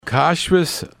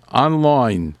Kashrus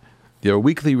Online, their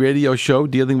weekly radio show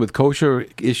dealing with kosher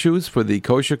issues for the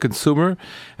kosher consumer.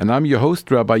 And I'm your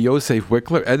host, Rabbi Yosef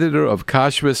Wikler, editor of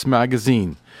Kashrus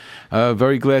Magazine.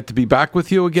 Very glad to be back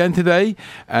with you again today,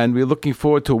 and we're looking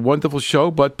forward to a wonderful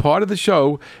show. But part of the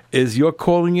show is you're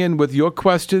calling in with your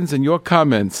questions and your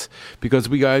comments, because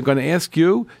we are going to ask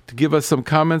you to give us some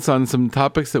comments on some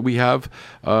topics that we have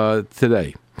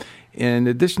today. In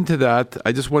addition to that,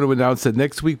 I just want to announce that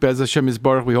next week, Bez Hashem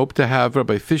Yisbarach, we hope to have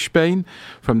Rabbi Fishbane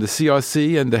from the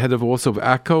CRC and the head of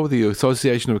ACO, the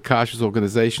Association of Kashrus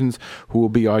Organizations, who will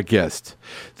be our guest.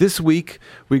 This week,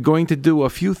 we're going to do a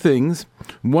few things.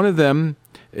 One of them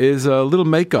is a little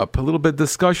makeup, a little bit of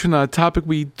discussion on a topic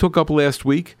we took up last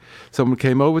week. Someone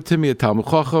came over to me, a Talmud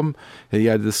Chacham. He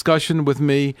had a discussion with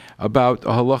me about a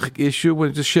halachic issue. I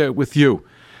wanted to share it with you.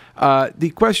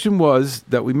 The question was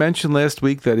that we mentioned last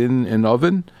week that in an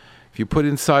oven, if you put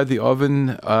inside the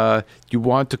oven, you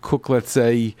want to cook, let's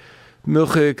say,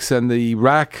 milchiks and the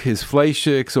rack is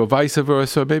fleishiks, or vice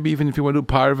versa. Or maybe even if you want to do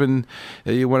parvin,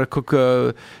 you want to cook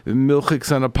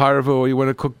milchiks on a parva, or you want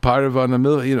to cook parva on a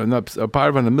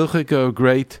parva on a milchik,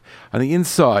 great. On the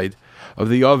inside of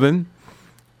the oven,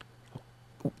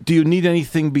 do you need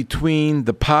anything between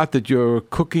the pot that you're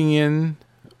cooking in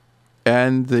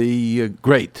and the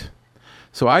grate?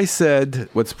 So I said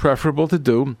what's preferable to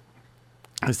do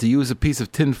is to use a piece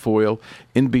of tin foil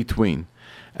in between.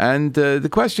 And the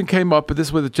question came up, but this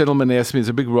is what the gentleman asked me, it's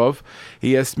a big rov.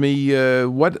 He asked me,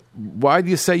 why do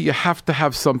you say you have to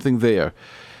have something there?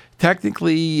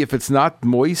 Technically, if it's not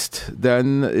moist,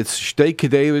 then it's shtei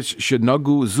kedevish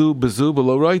shenagu zu bezu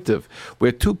below roitiv,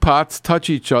 where two pots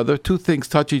touch each other, two things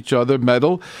touch each other,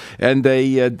 metal, and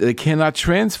they cannot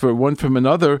transfer one from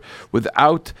another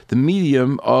without the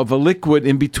medium of a liquid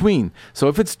in between. So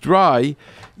if it's dry,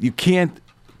 you can't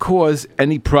cause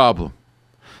any problem.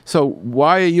 So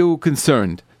why are you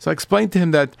concerned? So I explained to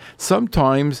him that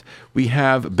sometimes we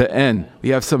have be'en, we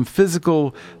have some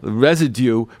physical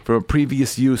residue from a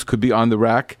previous use, could be on the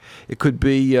rack. It could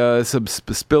be some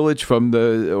spillage from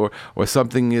or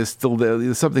something is still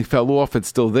there, something fell off, it's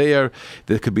still there.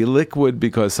 There could be liquid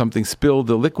because something spilled,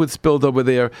 the liquid spilled over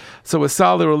there. So a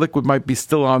solid or liquid might be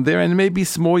still on there, and it may be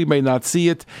small, you may not see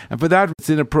it. And for that,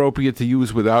 it's inappropriate to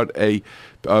use without a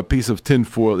piece of tin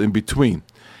foil in between.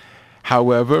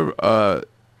 However,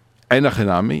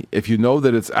 if you know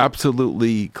that it's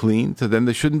absolutely clean, so then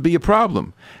there shouldn't be a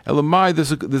problem. Elamai,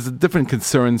 there's a different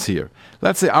concerns here.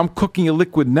 Let's say I'm cooking a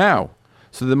liquid now,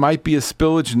 so there might be a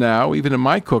spillage now, even in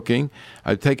my cooking.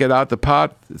 I take it out the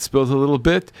pot, it spills a little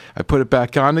bit, I put it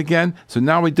back on again, so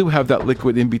now we do have that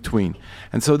liquid in between.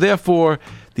 And so therefore,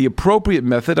 the appropriate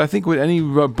method, I think what any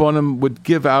Rabbanim would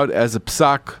give out as a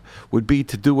psak, would be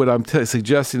to do what I'm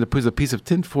suggesting, to put a piece of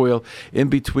tin foil in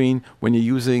between when you're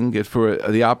using it for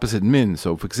the opposite min.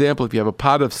 So, for example, if you have a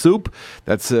pot of soup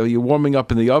that's you're warming up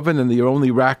in the oven and your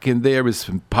only rack in there is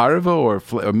parva or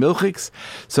milchiks,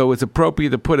 so it's appropriate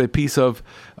to put a piece of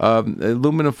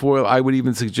aluminum foil. I would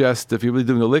even suggest, if you're really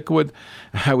doing a liquid,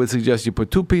 I would suggest you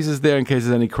put two pieces there in case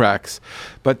there's any cracks.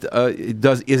 But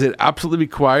is it absolutely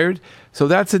required? So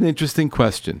that's an interesting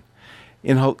question.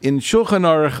 In Shulchan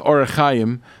Aruch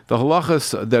Chaim, the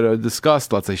halachas that are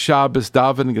discussed, let's say Shabbos,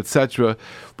 davening, etc.,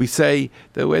 we say,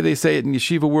 the way they say it in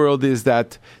yeshiva world is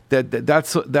that's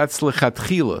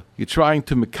lechatchila. You're trying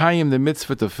to mekayim the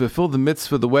mitzvah, to fulfill the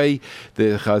mitzvah the way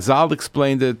the Chazal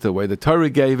explained it, the way the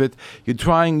Torah gave it. You're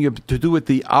trying to do it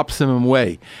the optimum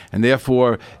way. And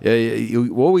therefore,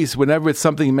 you always, whenever it's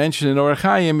something mentioned in Aruch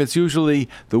Chaim, it's usually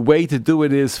the way to do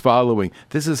it is following.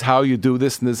 This is how you do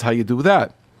this, and this is how you do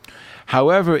that.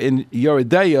 However, in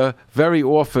Yoredeya, very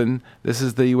often, this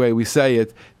is the way we say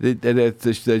it, the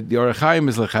Aruch Chaim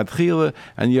is lechatchila,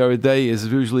 and Yoredeya is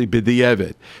usually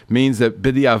b'di'evet. Means that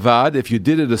b'di'avad, if you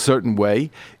did it a certain way,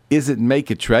 is it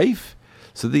make it treif?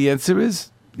 So the answer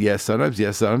is yes,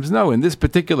 sometimes no. In this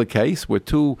particular case, where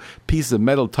two pieces of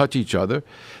metal touch each other,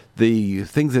 the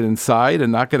things that are inside are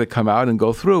not going to come out and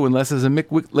go through unless there's a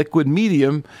liquid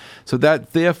medium. So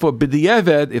that, therefore,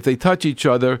 b'di'eved, if they touch each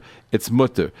other, it's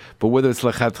mutter. But whether it's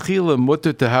lechatchila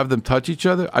mutter to have them touch each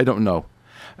other, I don't know.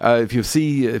 I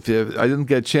didn't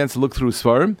get a chance to look through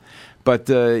Svarim, but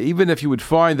even if you would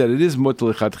find that it is mutter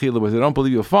lechatchila, which I don't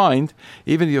believe you'll find,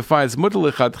 even if you find it's mutter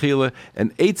lechatchila,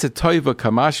 and eitz toiva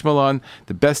kamashmalan,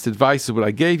 the best advice is what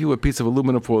I gave you, a piece of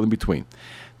aluminum foil in between.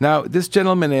 Now, this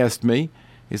gentleman asked me,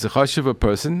 he's a chashuva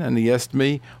person, and he asked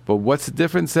me, well, what's the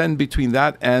difference then between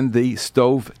that and the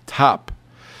stove top?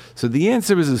 So the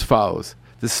answer is as follows.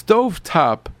 The stove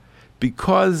top,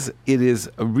 because it is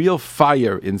a real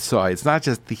fire inside, it's not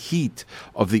just the heat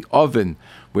of the oven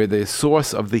where the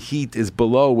source of the heat is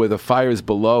below, where the fire is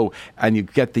below, and you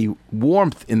get the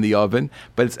warmth in the oven,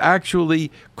 but it's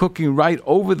actually cooking right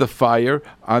over the fire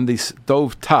on the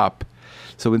stove top.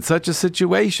 So in such a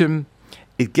situation,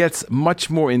 it gets much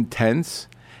more intense,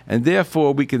 and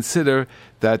therefore we consider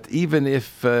that even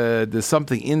if there's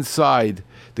something inside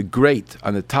the grate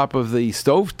on the top of the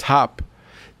stove top,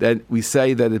 then we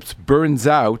say that it burns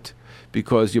out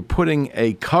because you're putting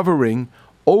a covering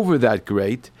over that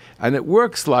grate, and it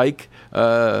works like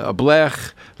a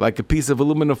blech, like a piece of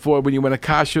aluminum foil. When you want a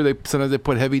kasher, sometimes they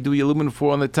put heavy-duty aluminum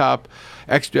foil on the top,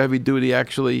 extra heavy-duty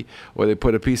actually, or they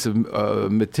put a piece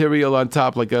of material on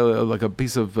top, like a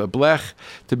piece of blech,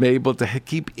 to be able to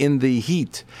keep in the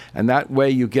heat. And that way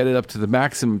you get it up to the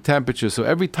maximum temperature. So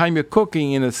every time you're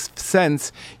cooking, in a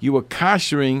sense, you are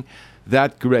kashering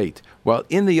that grate. Well,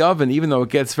 in the oven, even though it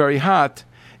gets very hot,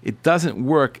 it doesn't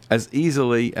work as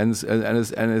easily and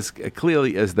as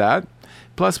clearly as that.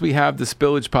 Plus, we have the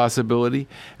spillage possibility,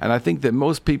 and I think that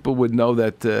most people would know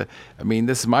that.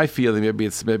 This is my feeling.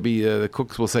 Maybe the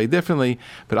cooks will say differently,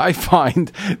 but I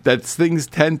find that things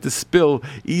tend to spill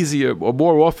easier or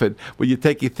more often when you're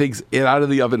taking things out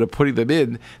of the oven and putting them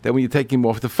in than when you're taking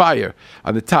them off the fire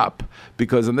on the top.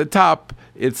 Because on the top,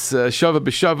 it's shava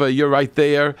b'shava. You're right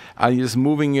there, and you're just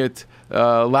moving it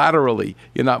laterally.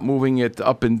 You're not moving it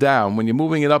up and down. When you're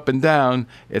moving it up and down,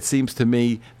 it seems to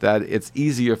me that it's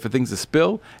easier for things to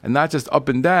spill, and not just up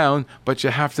and down, but you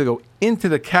have to go into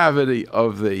the cavity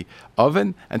of the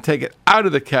oven and take it out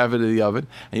of the cavity of the oven.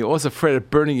 And you're also afraid of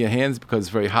burning your hands because it's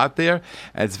very hot there,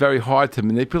 and it's very hard to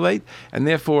manipulate. And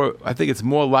therefore, I think it's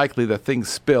more likely that things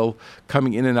spill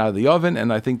coming in and out of the oven,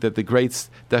 and I think that the grates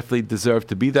definitely deserve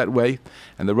to be that way.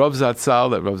 And the Rav Zatzal,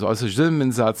 that Rav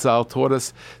Zimmerman Zatzal, taught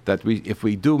us that if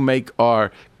we do make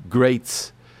our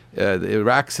grates, the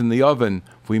racks in the oven,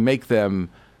 if we make them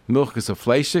milchus or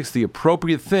fleischiks, the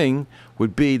appropriate thing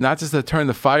would be not just to turn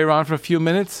the fire on for a few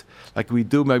minutes, like we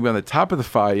do maybe on the top of the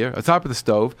fire, or top of the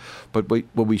stove, but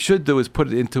what we should do is put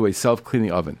it into a self-cleaning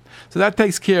oven. So that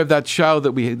takes care of that shiloh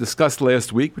that we discussed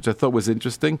last week, which I thought was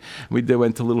interesting. We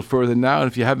went a little further now, and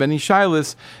if you have any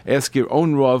shilohs, ask your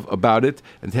own Rav about it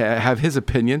and have his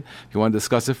opinion. If you want to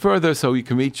discuss it further, so you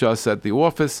can reach us at the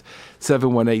office,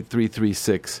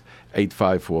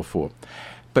 718-336-8544.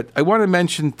 But I want to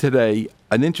mention today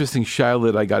an interesting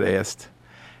shiloh that I got asked,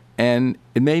 and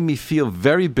it made me feel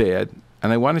very bad,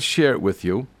 and I want to share it with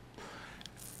you,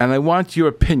 and I want your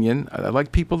opinion. I'd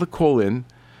like people to call in.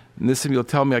 And this time you'll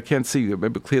tell me, I can't see you.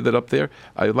 Maybe clear that up there.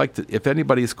 I'd like to, if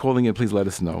anybody is calling in, please let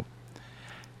us know.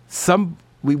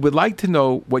 We would like to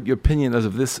know what your opinion is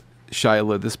of this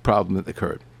shiloh, this problem that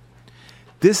occurred.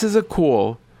 This is a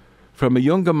call from a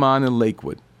younger man in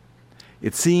Lakewood.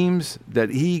 It seems that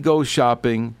he goes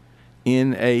shopping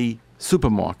in a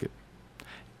supermarket.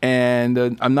 And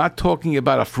I'm not talking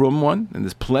about a frum one, and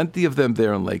there's plenty of them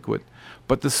there in Lakewood.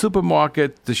 But the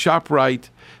supermarket, the ShopRite,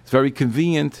 it's very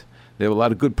convenient. They have a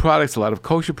lot of good products, a lot of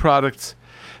kosher products,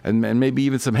 and maybe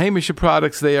even some Hamisha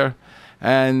products there.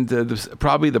 And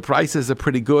probably the prices are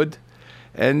pretty good.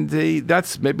 And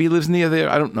maybe he lives near there.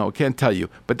 I don't know. Can't tell you.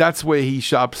 But that's where he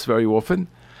shops very often.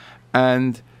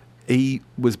 And he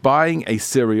was buying a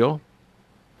cereal,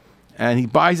 and he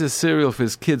buys a cereal for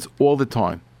his kids all the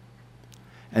time.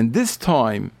 And this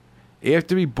time,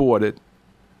 after he bought it,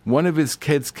 one of his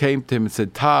kids came to him and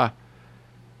said, "Ta,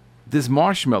 there's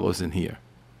marshmallows in here."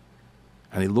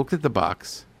 And he looked at the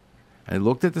box, and he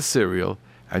looked at the cereal,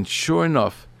 and sure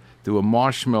enough, there were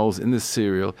marshmallows in the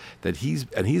cereal that he's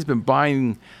been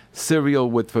buying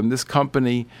cereal from this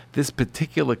company, this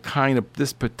particular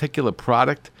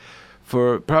product,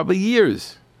 for probably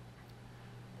years.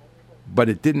 But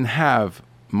it didn't have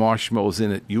marshmallows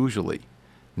in it usually.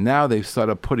 Now they've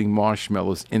started putting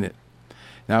marshmallows in it.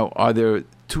 Now, are there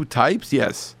two types?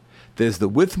 Yes. There's the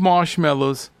with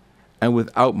marshmallows and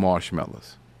without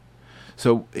marshmallows.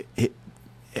 So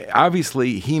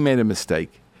obviously he made a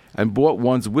mistake and bought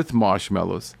ones with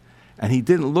marshmallows, and he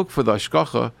didn't look for the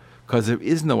hashgacha because there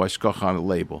is no hashgacha on the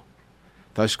label.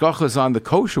 The hashgacha is on the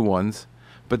kosher ones,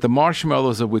 but the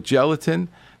marshmallows are with gelatin.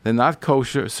 They're not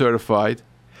kosher certified.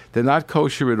 They're not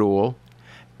kosher at all.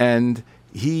 And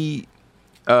he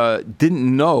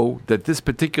didn't know that this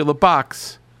particular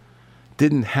box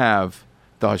didn't have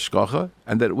the hashgacha,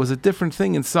 and that it was a different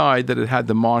thing inside, that it had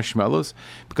the marshmallows,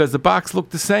 because the box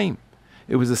looked the same.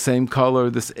 It was the same color.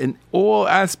 In all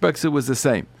aspects, it was the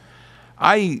same.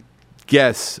 I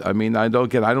guess. I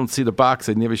don't see the box.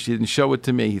 She didn't show it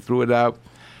to me. He threw it out.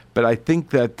 But I think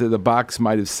that the box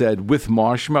might have said with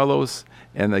marshmallows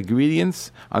and the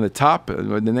ingredients on the top,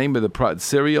 the name of the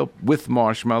cereal with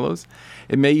marshmallows.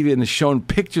 It may even have shown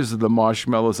pictures of the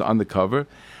marshmallows on the cover,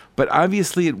 but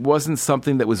obviously it wasn't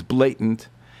something that was blatant.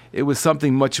 It was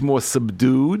something much more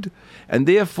subdued, and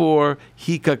therefore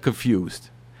he got confused,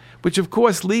 which of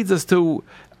course leads us to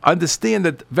understand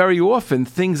that very often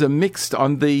things are mixed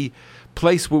on the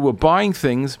place where we're buying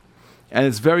things, and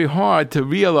it's very hard to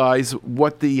realize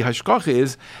what the hashgacha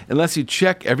is unless you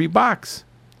check every box.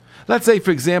 Let's say,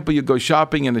 for example, you go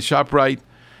shopping in a ShopRite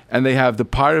and they have the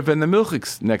parve and the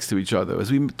milchiks next to each other.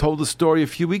 As we told a story a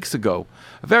few weeks ago,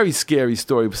 a very scary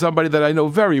story of somebody that I know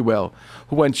very well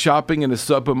who went shopping in a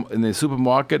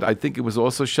supermarket. I think it was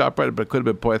also ShopRite, but it could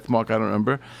have been Poethmark, I don't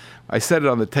remember. I said it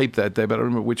on the tape that day, but I don't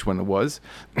remember which one it was.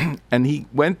 And he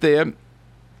went there,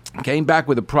 came back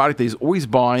with a product that he's always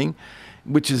buying,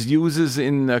 which is uses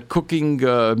in cooking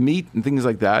meat and things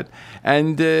like that.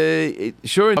 And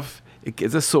sure enough,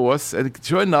 it's a sauce. And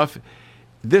sure enough,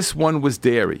 this one was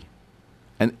dairy.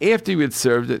 And after he had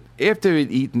served it, after he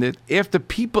had eaten it, after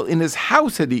people in his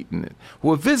house had eaten it, who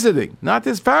were visiting, not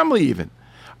his family even,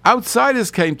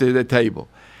 outsiders came to the table,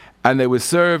 and they were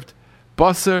served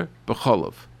basar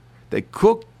b'cholov. They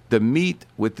cooked the meat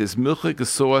with this milchik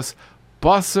sauce,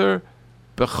 basar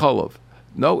b'cholov.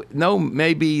 No,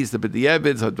 maybe the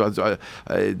B'di'evids, the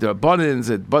Rabbanins,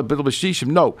 the B'dil B'shishim.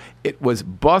 No, it was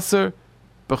basar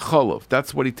b'cholov.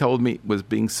 That's what he told me was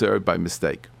being served by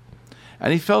mistake.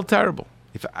 And he felt terrible.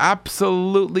 He felt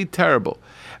absolutely terrible.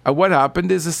 And what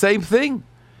happened is the same thing.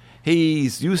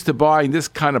 He's used to buying this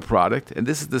kind of product, and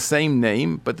this is the same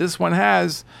name, but this one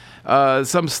has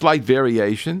some slight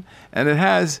variation, and it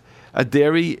has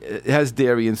dairy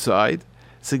inside,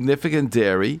 significant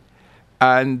dairy.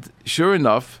 And sure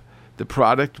enough, the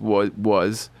product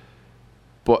was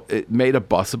it made a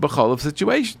basar b'cholov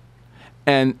situation.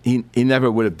 And he never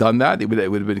would have done that. He would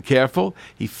have been careful.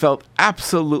 He felt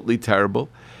absolutely terrible.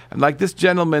 And like this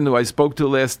gentleman who I spoke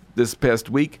to this past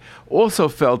week also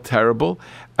felt terrible.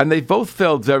 And they both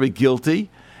felt very guilty.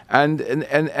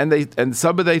 And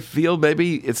some of they feel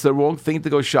maybe it's the wrong thing to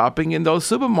go shopping in those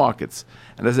supermarkets.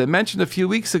 And as I mentioned a few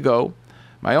weeks ago,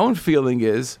 my own feeling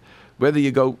is whether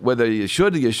you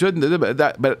should or you shouldn't,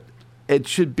 but it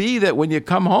should be that when you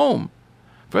come home,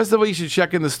 first of all, you should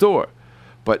check in the store.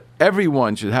 But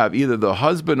everyone should have, either the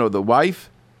husband or the wife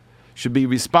should be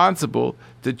responsible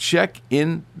to check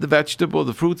in the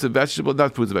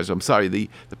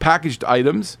packaged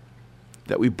items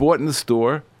that we bought in the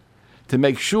store to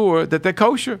make sure that they're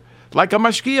kosher, like a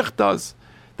mashgiach does.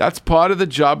 That's part of the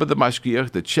job of the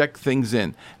mashgiach, to check things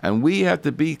in. And we have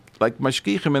to be like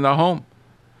mashgiachim in our home.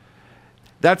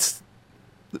 That's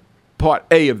part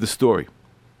A of the story.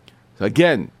 So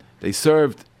again,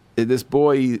 this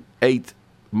boy ate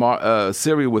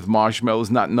cereal with marshmallows,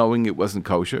 not knowing it wasn't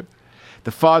kosher.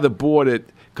 The father bought it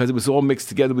because it was all mixed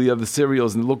together with the other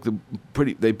cereals and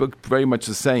they looked very much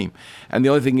the same. And the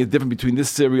only thing is different between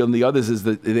this cereal and the others is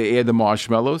that they add the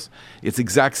marshmallows. It's the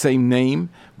exact same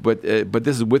name, but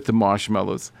this is with the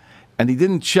marshmallows. And he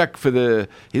didn't check he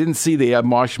didn't see the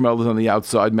marshmallows on the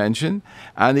outside mentioned,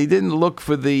 and he didn't look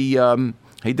for the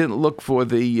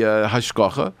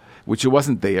hashgacha, which it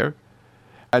wasn't there.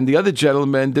 And the other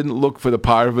gentleman didn't look for the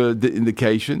parva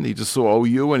indication. He just saw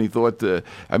OU, and he thought, even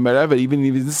if he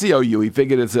didn't see OU, he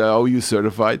figured it's OU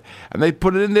certified. And they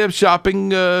put it in their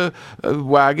shopping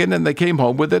wagon, and they came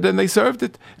home with it, and they served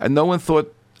it. And no one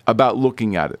thought about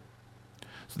looking at it.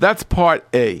 So that's part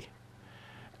A.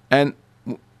 And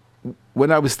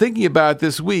when I was thinking about it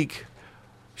this week,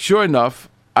 sure enough,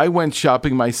 I went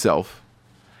shopping myself,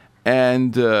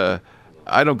 and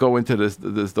I don't go into those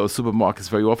supermarkets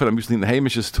very often. I'm usually in the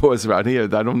Hamish's stores around here.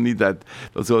 I don't need those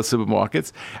other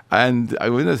supermarkets. And I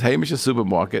went in this Hamish's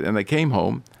supermarket, and I came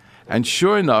home, and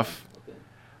sure enough,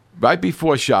 right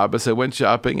before Shabbos, I went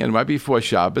shopping, and right before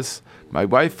Shabbos, my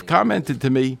wife commented to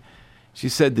me. She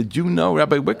said, "Did you know,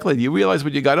 Rabbi Wikler, do you realize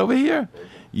what you got over here?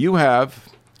 You have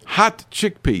hot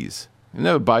chickpeas." You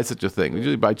never buy such a thing. We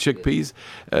usually buy chickpeas,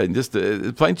 just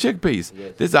plain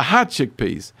chickpeas. There's a hot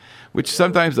chickpeas, which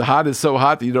sometimes the hot is so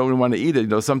hot that you don't even want to eat it. You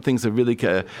know, some things are really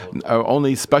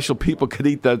only special people could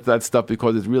eat that stuff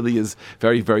because it really is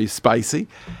very, very spicy.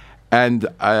 And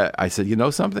I said, you know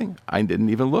something? I didn't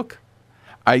even look.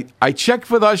 I checked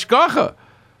for the hashgacha,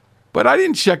 but I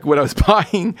didn't check what I was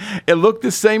buying. It looked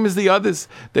the same as the others.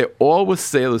 They all were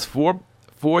sale. There's four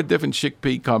different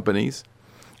chickpea companies.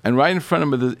 And right in front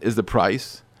of them is the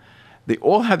price. They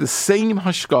all had the same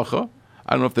hashgacha.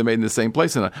 I don't know if they're made in the same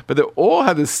place or not, but they all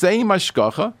had the same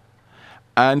hashgacha.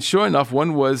 And sure enough,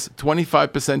 one was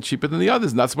 25% cheaper than the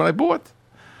others, and that's what I bought.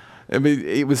 I mean,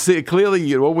 it was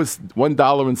clearly one was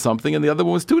 $1 and something, and the other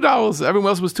one was $2. Everyone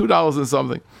else was $2 and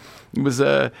something.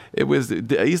 It was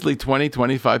easily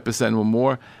 25% or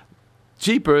more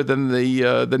cheaper than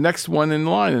the next one in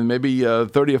line, and maybe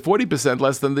 30 or 40%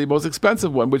 less than the most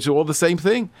expensive one, which are all the same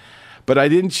thing. But I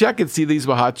didn't check and see these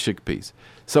were hot chickpeas.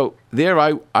 So there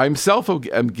I myself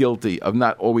am guilty of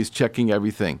not always checking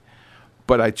everything.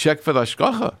 But I check for the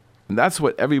hashgacha, and that's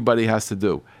what everybody has to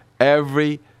do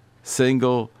every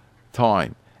single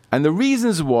time. And the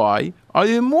reasons why are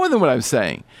even more than what I'm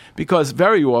saying. Because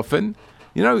very often,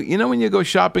 you know when you go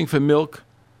shopping for milk,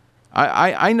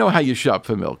 I know how you shop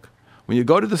for milk. When you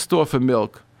go to the store for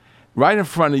milk, right in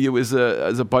front of you is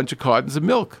a bunch of cartons of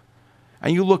milk.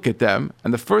 And you look at them,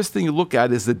 and the first thing you look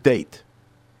at is the date.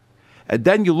 And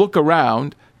then you look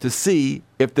around to see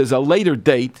if there's a later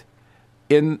date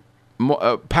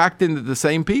packed into the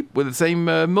same with the same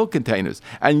milk containers.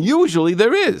 And usually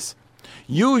there is.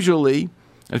 Usually,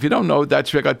 and if you don't know that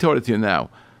trick, I taught it to you now.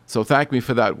 So thank me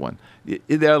for that one.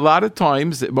 There are a lot of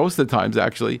times, most of the times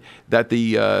actually, that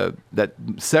that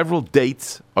several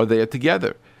dates are there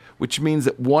together, which means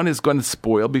that one is going to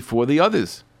spoil before the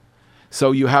others.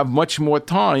 So you have much more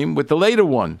time with the later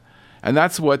one. And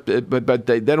that's what, but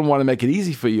they don't want to make it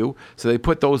easy for you, so they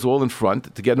put those all in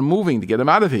front to get them moving, to get them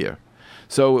out of here.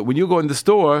 So when you go in the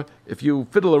store, if you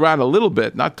fiddle around a little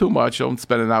bit, not too much, don't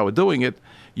spend an hour doing it,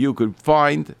 you could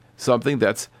find something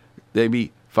that's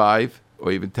maybe 5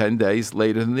 or even 10 days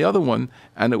later than the other one,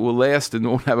 and it will last and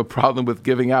won't have a problem with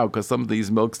giving out, because some of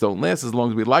these milks don't last as long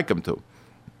as we'd like them to.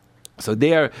 So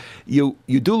there, you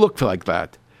do look for like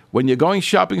that. When you're going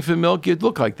shopping for milk, you'd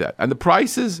look like that. And the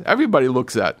prices, everybody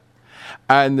looks at.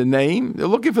 And the name, they're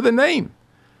looking for the name.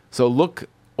 So look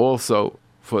also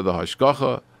for the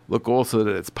hashgacha. Look also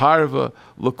that it's parva.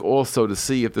 Look also to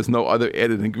see if there's no other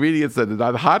added ingredients that are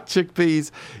not hot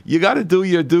chickpeas. You got to do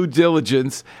your due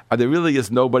diligence, and there really is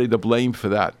nobody to blame for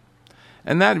that.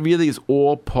 And that really is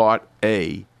all part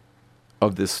A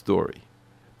of this story.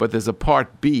 But there's a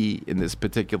part B in this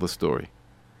particular story.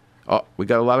 Oh, we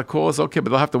got a lot of calls? Okay, but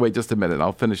they'll have to wait just a minute.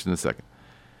 I'll finish in a second.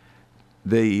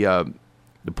 The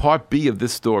part B of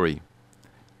this story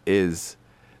is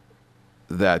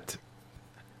that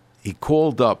he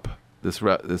called up,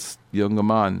 this young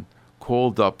man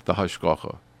called up the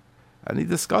hashgacha, and he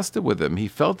discussed it with him. He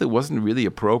felt it wasn't really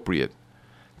appropriate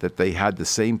that they had the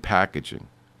same packaging.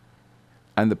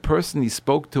 And the person he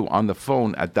spoke to on the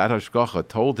phone at that hashgacha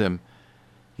told him,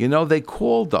 they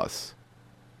called us.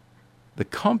 The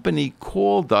company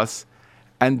called us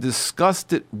and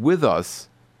discussed it with us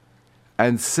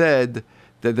and said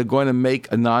that they're going to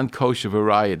make a non-kosher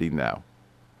variety now.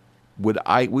 Would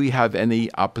we have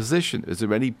any opposition? Is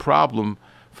there any problem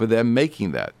for them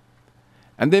making that?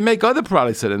 And they make other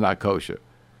products that are not kosher.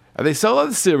 And they sell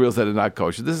other cereals that are not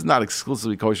kosher. This is not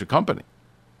exclusively kosher company.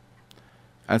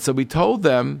 And so we told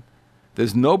them,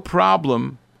 there's no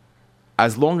problem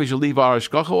as long as you leave our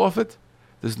hashgacha off it.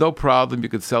 There's no problem. You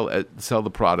could sell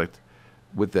the product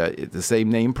with the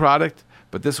same name product,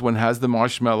 but this one has the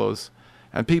marshmallows.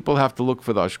 And people have to look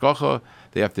for the hashgacha.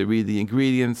 They have to read the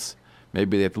ingredients.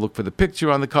 Maybe they have to look for the picture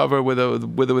on the cover with or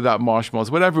without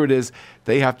marshmallows. Whatever it is,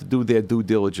 they have to do their due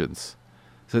diligence.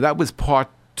 So that was part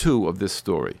 2 of this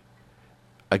story.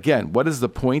 Again, what is the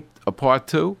point of part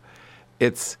 2?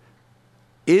 Is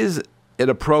it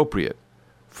appropriate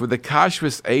for the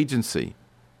kashrus agency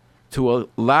to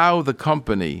allow the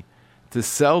company to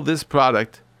sell this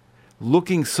product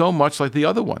looking so much like the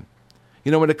other one?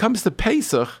 When it comes to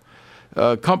Pesach,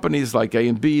 companies like A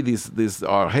and B, these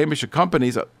are Hamish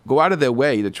companies, go out of their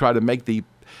way to try to make the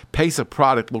Pesach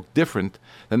product look different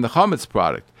than the chametz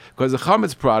product. Because the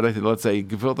chametz product, let's say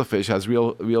gefilte fish, has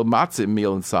real matzah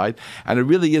meal inside, and it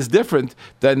really is different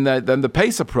than the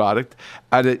Pesach product.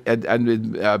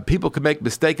 And people can make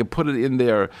mistake and put it in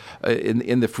their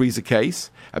in the freezer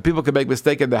case. And people can make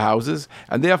mistake in their houses,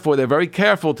 and therefore they're very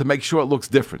careful to make sure it looks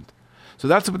different. So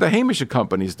that's what the Hamish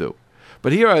companies do.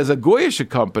 But here, as a goyish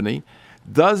company,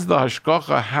 does the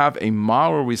hashgacha have a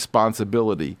moral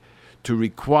responsibility to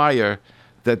require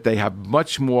that they have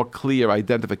much more clear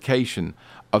identification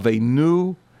of a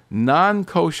new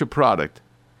non-kosher product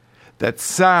that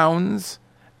sounds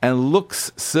and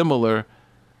looks similar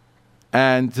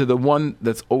and to the one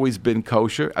that's always been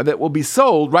kosher, and that will be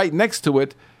sold right next to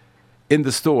it in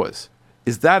the stores?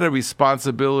 Is that a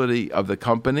responsibility of the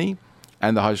company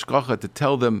and the hashgacha to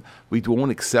tell them we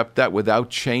won't accept that without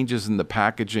changes in the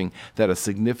packaging that are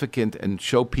significant and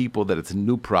show people that it's a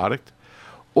new product?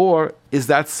 Or is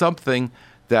that something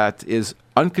that is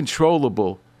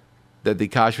uncontrollable that the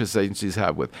kashrus agencies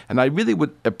have with? And I really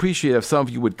would appreciate if some of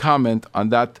you would comment on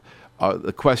that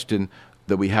the question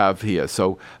that we have here.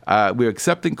 So we're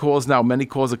accepting calls now. Many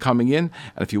calls are coming in.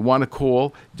 And if you want to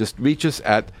call, just reach us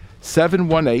at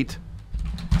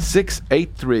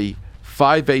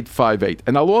 718-683-5858.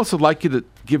 And I'll also like to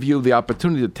give you the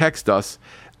opportunity to text us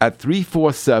at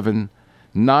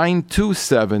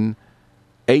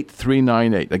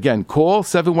 347-927-8398. Again, call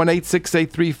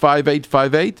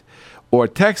 718-683-5858 or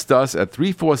text us at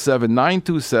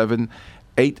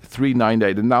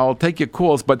 347-927-8398. And now I'll take your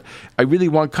calls, but I really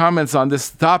want comments on this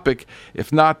topic.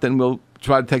 If not, then we'll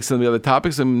try to take some of the other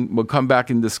topics and we'll come back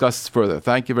and discuss further.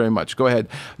 Thank you very much. Go ahead.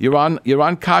 You're on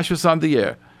Kashrus on the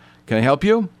air. Can I help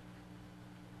you?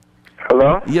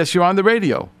 Hello? Yes, you're on the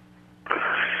radio.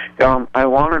 I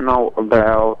want to know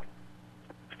about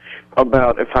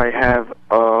if I have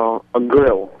a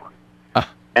grill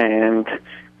and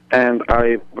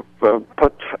I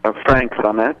put franks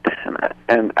on it,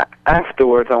 and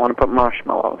afterwards I want to put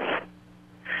marshmallows.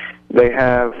 They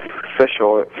have fish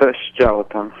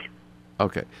gelatin.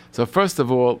 Okay. So first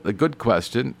of all, a good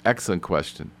question, excellent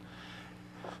question.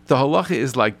 The halacha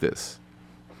is like this.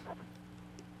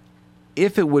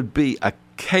 If it would be a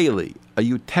keli, a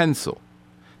utensil,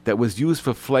 that was used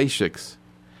for fleishiks,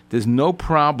 there's no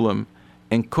problem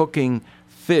in cooking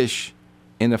fish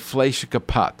in a fleishika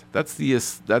pot. That's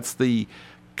the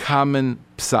common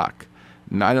psak.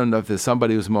 Now, I don't know if there's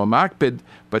somebody who's more makbid,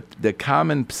 but the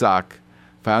common psak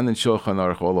found in Shulchan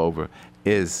Aruch all over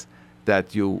is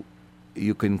that you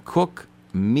can cook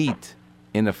meat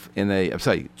a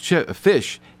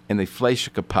fish in a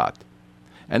fleishika pot,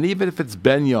 and even if it's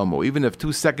ben yomo, even if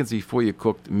 2 seconds before you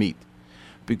cooked meat,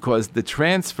 because the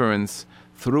transference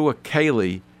through a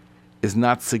keli is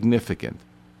not significant.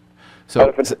 So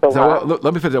let me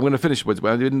finish. I'm going to finish, but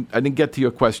I didn't get to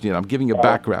your question yet. I'm giving you a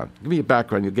background. Give me a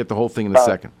background. You'll get the whole thing in a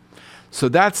second. So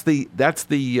that's the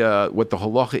what the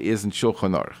halacha is in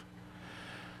Shulchan Aruch.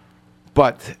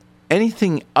 But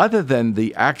anything other than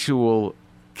the actual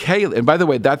keli, and by the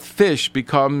way, that fish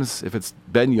becomes, if it's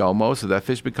ben yomo, so that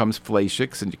fish becomes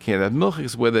fleishiks, and you can't have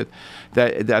milchiks with it.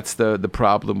 That's the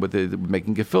problem with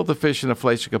making gefilte fish in a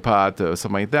fleishik pot or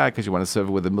something like that, because you want to serve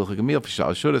it with a milchik meal for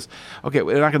shal shudas. Okay,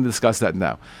 we're not going to discuss that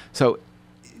now. So,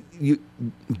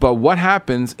 but what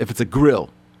happens if it's a grill?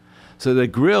 So the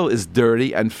grill is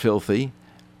dirty and filthy,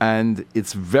 and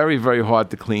it's very, very hard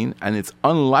to clean, and it's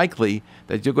unlikely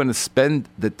that you're going to spend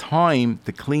the time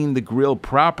to clean the grill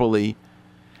properly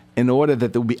in order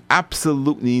that there will be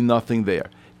absolutely nothing there.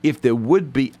 If there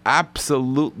would be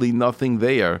absolutely nothing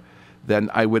there, then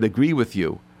I would agree with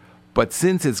you. But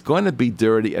since it's going to be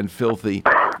dirty and filthy,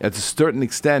 at a certain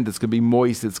extent, it's going to be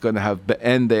moist, it's going to have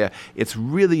be'en there, it's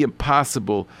really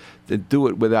impossible to do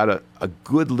it without a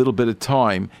good little bit of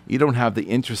time. You don't have the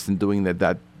interest in doing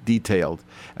that detailed.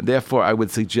 And therefore, I would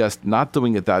suggest not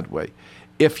doing it that way.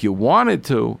 If you wanted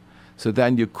to, so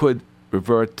then you could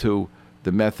revert to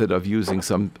the method of using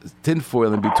some tin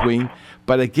foil in between.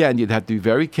 But again, you'd have to be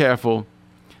very careful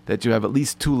that you have at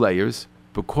least 2 layers,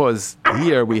 because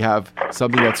here we have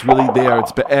something that's really there.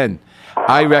 It's be'en.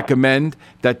 I recommend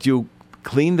that you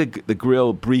clean the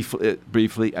grill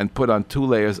briefly and put on 2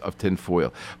 layers of tin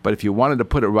foil. But if you wanted to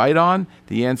put it right on,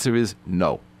 the answer is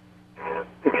no.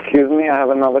 Excuse me, I have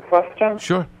another question.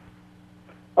 Sure.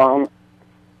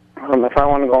 If I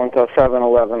want to go into a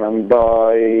 7-Eleven and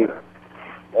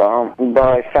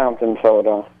buy fountain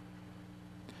soda.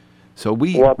 So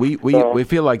we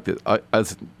feel like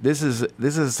this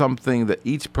is something that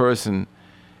each person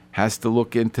has to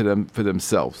look into them for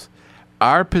themselves.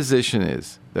 Our position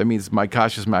is, that means my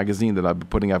Kashrus magazine that I've been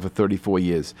putting out for 34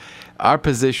 years. Our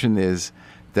position is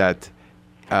that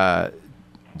the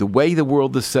way the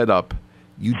world is set up,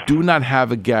 you do not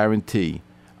have a guarantee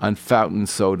on fountain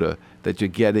soda that you're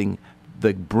getting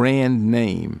the brand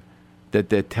name that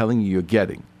they're telling you you're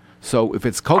getting. So if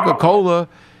it's Coca-Cola,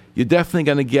 you're definitely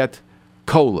going to get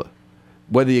cola.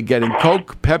 Whether you're getting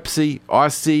Coke, Pepsi,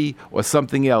 RC, or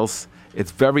something else,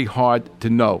 it's very hard to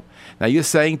know. Now you're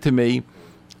saying to me,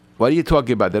 what are you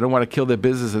talking about? They don't want to kill their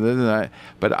business and this and that.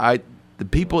 But the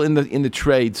people in the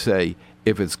trade say,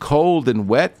 if it's cold and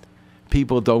wet,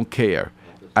 people don't care.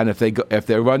 And if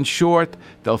they run short,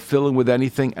 they'll fill in with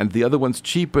anything. And the other one's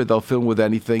cheaper, they'll fill in with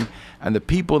anything. And the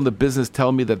people in the business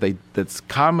tell me that's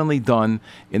commonly done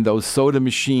in those soda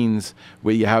machines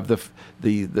where you have the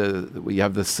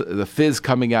fizz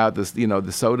coming out,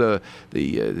 the soda,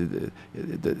 the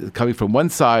coming from one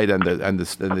side and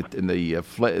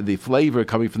the flavor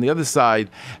coming from the other side,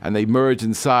 and they merge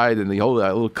inside, and they hold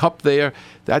that little cup there.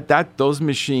 Those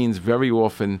machines, very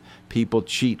often people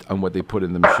cheat on what they put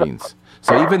in the machines.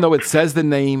 So even though it says the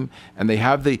name, and they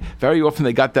have very often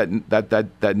they got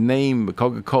that name,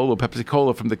 Coca-Cola,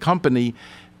 Pepsi-Cola from the company,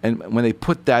 and when they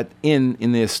put that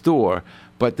in their store,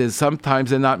 but sometimes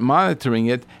they're not monitoring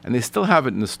it, and they still have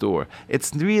it in the store.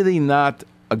 It's really not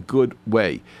a good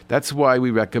way. That's why we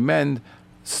recommend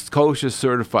kosher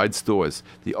certified stores.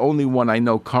 The only one I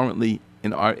know currently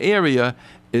in our area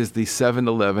is the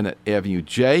 7-Eleven at Avenue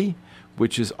J,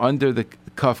 which is under the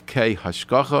Kuf K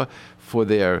Hashgacha for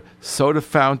their soda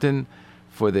fountain,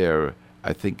 for their,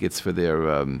 I think it's for their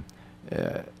I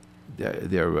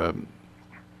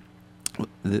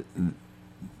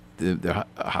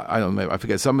don't know, I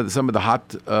forget some of the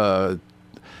hot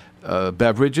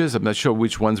beverages. I'm not sure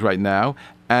which ones right now,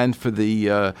 and for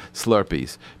the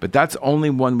Slurpees. But that's only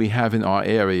one we have in our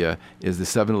area is the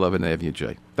 7-Eleven Avenue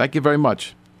J. Thank you very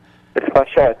much. It's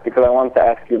Pashat, because I wanted to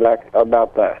ask you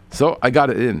about that. So I got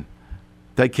it in.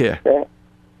 Take care. Okay.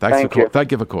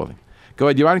 Thank you for calling. Go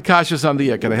ahead. You're on Kashrus on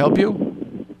the air. Can I help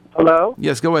you? Hello?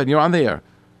 Yes, go ahead. You're on the air.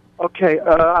 Okay.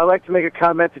 I'd like to make a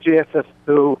comment that you asked us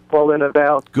to call in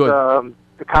about the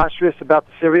kashrus, about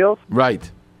the cereals.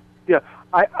 Right. Yeah.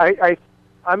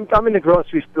 I'm in the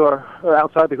grocery store, or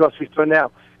outside the grocery store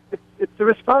now. It's the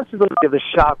responsibility of the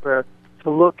shopper to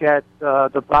look at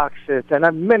the boxes.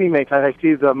 And many times I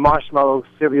see the marshmallow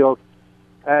cereals,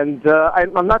 and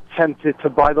I'm not tempted to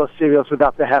buy those cereals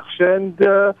without the hechsher. And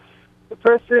the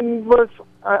person was,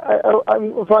 I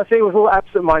want to say, he was a little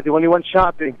absent-minded when he went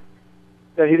shopping.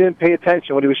 That he didn't pay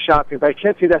attention when he was shopping. But I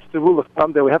can't say that's the rule of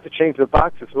thumb that we have to change the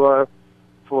boxes for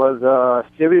the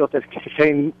cereals that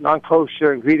contain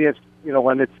non-kosher ingredients. You know,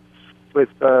 when it's with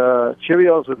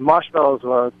Cheerios, with marshmallows,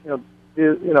 or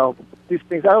these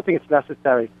things. I don't think it's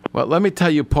necessary. Well, let me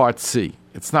tell you part C.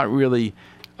 It's not really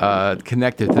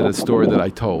connected to the story that I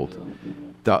told.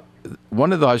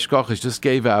 One of the hashgachas just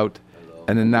gave out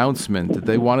an announcement that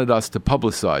they wanted us to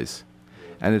publicize,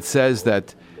 and it says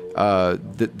that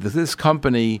this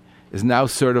company is now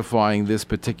certifying this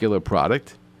particular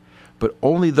product, but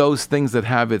only those things that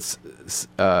have its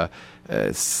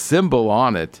symbol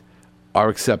on it are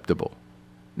acceptable.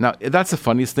 Now, that's the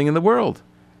funniest thing in the world.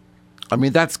 I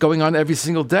mean, that's going on every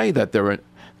single day, that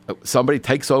somebody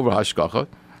takes over hashgacha.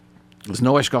 There's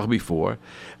no hashgacha before,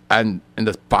 and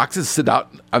the boxes sit out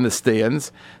on the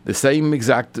stands, the same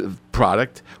exact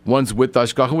product. One's with the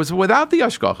hashgacha, one's without the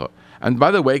hashgacha. And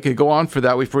by the way, it could go on for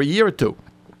that way for a year or two.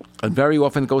 And very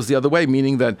often it goes the other way,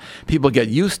 meaning that people get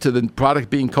used to the product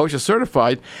being kosher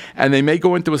certified, and they may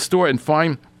go into a store and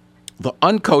find the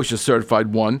unkosher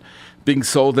certified one being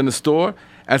sold in the store,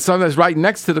 and sometimes right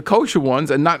next to the kosher ones,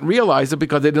 and not realize it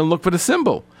because they didn't look for the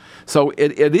symbol. So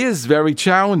it is very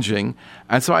challenging.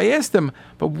 And so I asked them,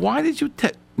 but why did you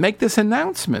make this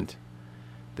announcement?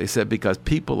 They said, because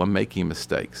people are making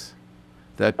mistakes.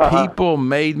 That people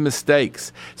made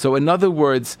mistakes. So in other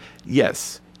words,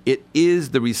 yes, it is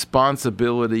the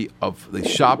responsibility of the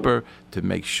shopper to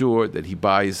make sure that he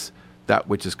buys that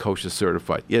which is kosher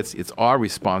certified. Yes, it's our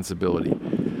responsibility.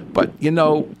 But,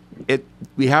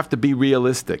 we have to be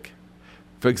realistic.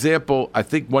 For example, I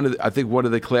think one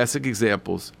of the classic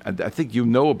examples, and I think you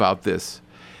know about this,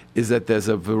 is that there's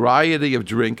a variety of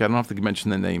drink. I don't have to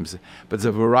mention the names, but there's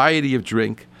a variety of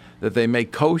drink that they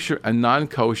make kosher and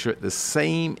non-kosher the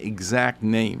same exact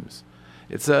names.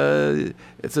 It's a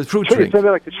fruit drink. It's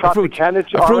like the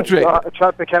Tropicana fruit drink.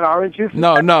 Tropicana orange juice.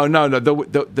 No.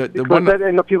 The one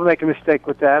that people make a mistake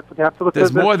with that. But they have to look.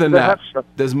 There's more than that.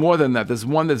 There's more than that. There's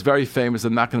one that's very famous.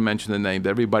 I'm not going to mention the name.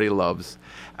 That everybody loves,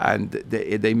 and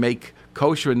they make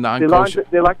kosher and non-kosher.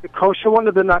 They like the kosher one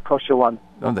or the not kosher one.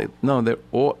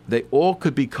 They all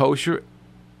could be kosher,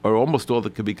 or almost all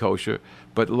that could be kosher,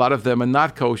 but a lot of them are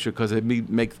not kosher because they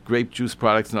make grape juice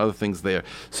products and other things there.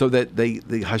 So that the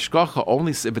hashgacha,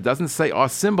 only if it doesn't say our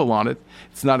symbol on it,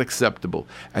 it's not acceptable.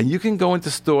 And you can go into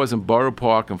stores in Borough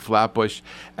Park and Flatbush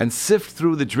and sift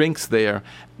through the drinks there,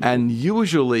 and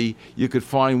usually you could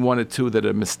find one or two that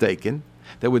are mistaken,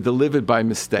 that were delivered by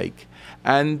mistake.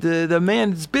 And the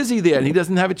man is busy there, and he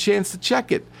doesn't have a chance to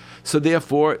check it. So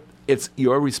therefore, it's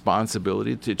your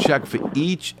responsibility to check for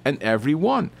each and every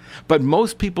one. But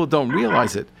most people don't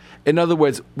realize it. In other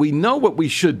words, we know what we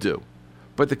should do.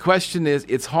 But the question is,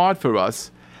 it's hard for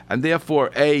us. And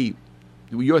therefore,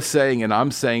 you're saying, and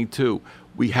I'm saying too,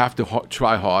 we have to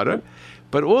try harder.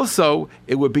 But also,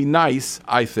 it would be nice,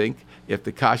 I think, if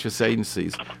the kashrus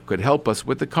agencies could help us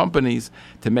with the companies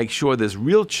to make sure there's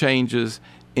real changes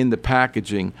in the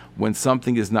packaging when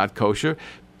something is not kosher,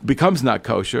 becomes not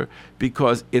kosher,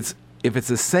 because if it's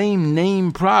the same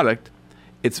name product,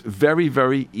 it's very,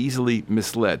 very easily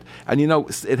misled. And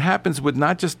it happens with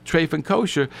not just treif and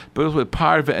kosher, but also with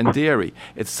parva and dairy.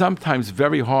 It's sometimes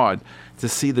very hard to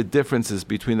see the differences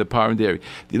between the parva and dairy.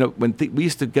 When we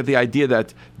used to get the idea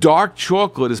that dark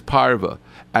chocolate is parva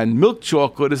and milk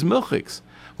chocolate is milchix.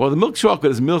 Well, the milk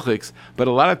chocolate is milchix, but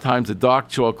a lot of times the dark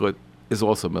chocolate is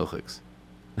also milchix.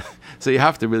 So you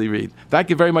have to really read. Thank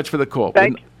you very much for the call.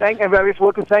 Thank you, Rabbi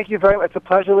Wikler. Thank you very much. It's a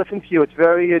pleasure listening to you. It's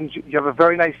you have a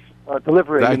very nice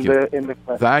delivery in the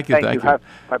class. Thank you.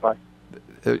 Bye-bye.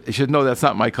 You should know that's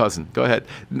not my cousin. Go ahead.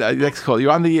 Next call.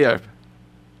 You're on the air.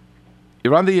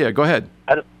 You're on the air. Go ahead.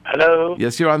 Hello?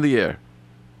 Yes, you're on the air.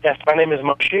 Yes, my name is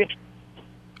Moshe.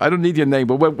 I don't need your name,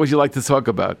 but what would you like to talk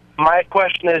about? My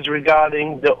question is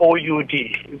regarding the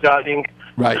OUD, regarding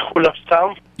right. Chul of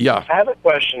Stam. Yeah. I have a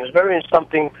question. It's very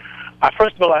something.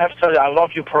 First of all, I have to tell you, I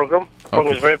love your program. The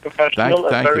program is very professional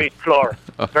and very clear,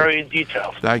 very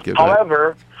detailed. Thank you.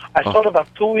 However, I thought about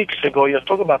 2 weeks ago, you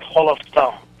talked about Chul of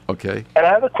Stam. Okay. And I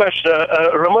have a question.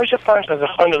 Ramosha Feinstein is a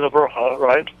Chayna Lebrocha,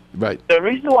 right? Right. The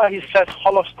reason why he said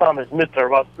Chul of Stam is mitter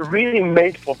was really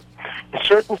made for in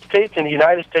certain states in the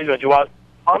United States where you are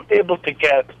unable to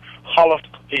get Chol of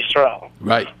Israel.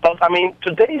 Right. But,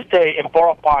 today's day in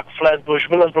Borough Park, Flatbush,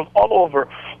 Williamsburg, all over,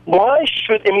 why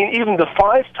should, even the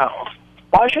 5 towns,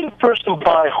 why should a person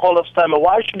buy Chol of Stam, or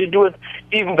why should he do it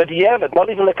even by the Yevet, not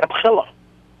even like a Bchila?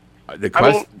 The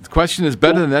question is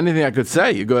better than anything I could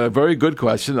say. You got a very good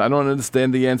question. I don't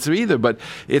understand the answer either, but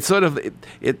it's sort of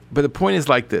it. But the point is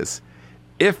like this: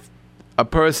 if a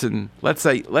person, let's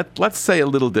say a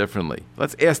little differently.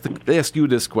 Let's ask you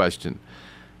this question.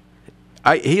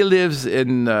 He lives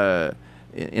in a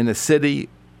city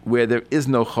where there is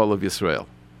no Chol of Yisrael.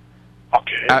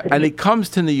 Okay. And he comes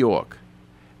to New York.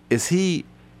 Is he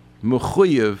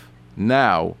mechuyev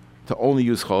now to only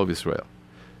use Chol of Yisrael?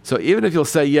 So even if you'll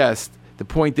say yes, the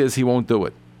point is he won't do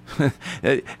it.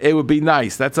 It would be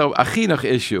nice. That's a chinuch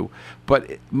issue,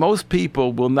 but most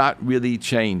people will not really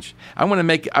change. I want to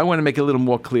make it a little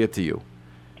more clear to you.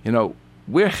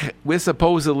 We're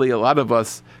supposedly, a lot of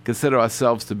us consider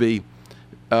ourselves to be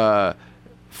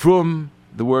from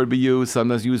the word we use.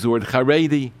 Sometimes use the word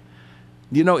charedi.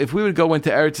 If we would go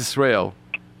into Eretz Yisrael,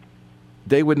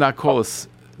 they would not call us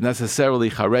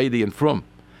necessarily charedi and from.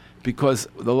 Because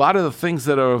a lot of the things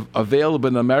that are available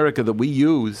in America that we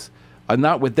use are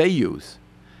not what they use.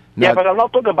 Now, but I'm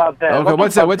not talking about that.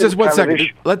 Okay, just one second.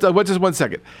 Just 1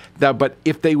 second. Now, but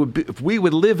if we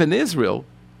would live in Israel,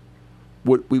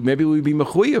 maybe we'd be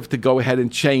mechuyev to go ahead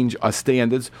and change our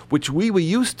standards, which we were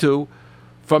used to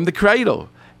from the cradle.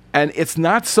 And it's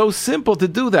not so simple to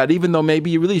do that, even though maybe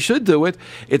you really should do it.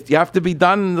 You have to be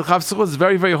done. It's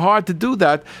very, very hard to do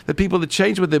that. The people that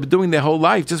change what they've been doing their whole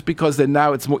life just because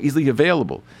now it's more easily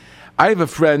available. I have a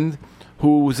friend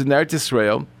who's in Eretz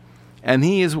Yisrael, and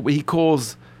he is what he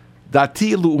calls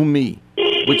Dati Lu'umi,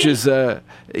 which is,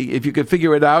 if you can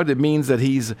figure it out, it means that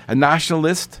he's a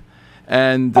nationalist.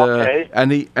 And okay.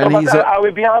 He's. I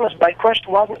will be honest. My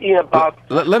question wasn't even about.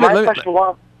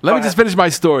 Let me just finish my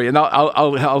story, and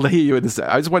I'll hear you in a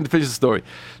second. I just wanted to finish the story.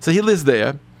 So he lives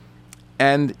there,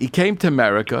 and he came to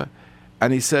America,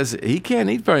 and he says he can't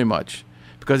eat very much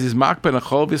because he's makbid on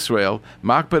Chol of Yisrael,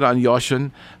 makbid on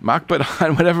Yoshin, makbid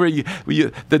on whatever the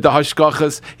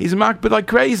hashkachas. He's makbid like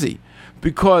crazy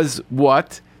because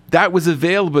what? That was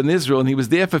available in Israel, and he was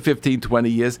there for 15, 20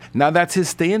 years. Now that's his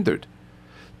standard.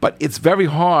 But it's very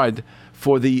hard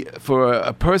for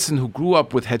a person who grew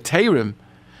up with heterim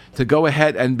to go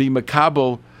ahead and be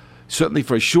makabel, certainly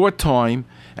for a short time,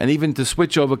 and even to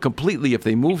switch over completely if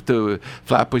they move to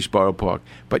Flatbush Borough Park.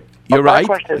 But you're right.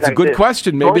 It's a good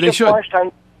question. Maybe they should.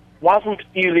 Feinstein wasn't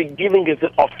really giving it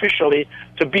officially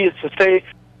to say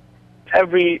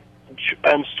every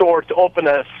store to open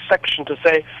a section to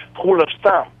say Chul of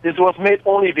Stam. This was made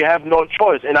only if you have no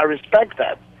choice, and I respect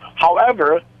that.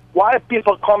 However, why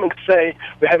people come and say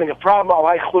we're having a problem? I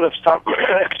like Chul of Stam.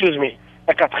 Excuse me.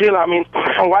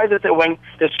 Why is it when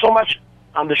there's so much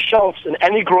on the shelves in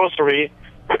any grocery,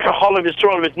 Chol of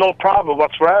Yisrael with no problem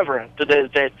whatsoever today's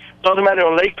date? Doesn't matter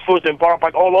on Lake Food and Borough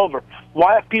Park, all over.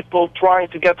 Why are people trying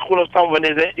to get Chul of Stam when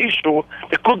there's an issue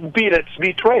that could be that's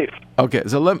be treif? Okay,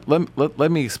 so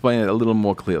let me explain it a little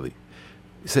more clearly.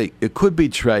 Say it could be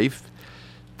treif.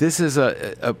 This is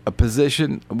a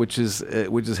position which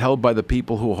is held by the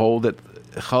people who hold that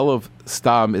Chol of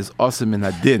Stam is awesome in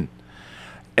hadin.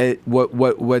 What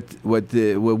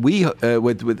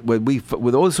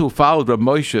those who followed Rav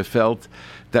Moshe felt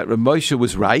that Rav Moshe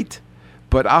was right,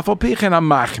 but afal pichen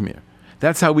amachmir.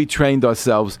 That's how we trained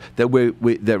ourselves. That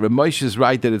that Rav Moshe is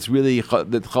right. That it's really that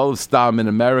Chol of Stam in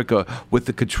America with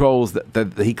the controls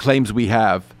that he claims we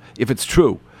have. If it's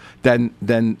true,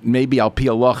 then maybe al pi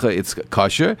halacha it's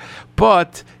kosher,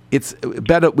 but it's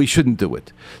better we shouldn't do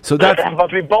it. So that's.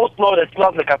 But we both know that it's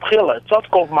not like a it's not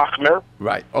called machmer.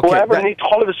 Right. Okay. Whoever needs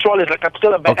Chol Yisrael is like a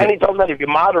but any doesn't matter if you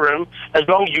monitor him as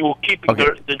long as you keep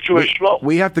the Jewish law.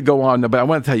 We have to go on, but I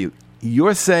want to tell you,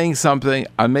 you're saying something,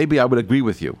 and maybe I would agree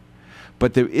with you,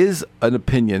 but there is an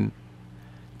opinion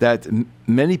that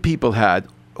many people had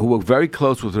who were very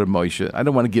close with Rav Moshe. I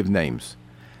don't want to give names.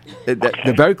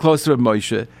 They're very close to Rav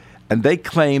Moshe, and they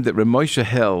claim that Rav Moshe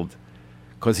held,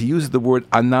 because he uses the word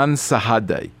anan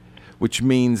sahade, which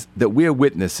means that we're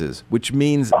witnesses, which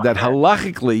means that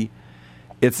halachically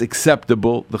it's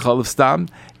acceptable, the chalav stam,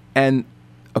 and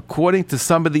according to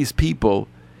some of these people,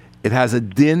 it has a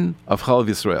din of chalav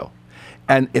Yisrael.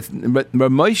 And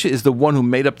Rav Moshe is the one who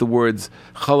made up the words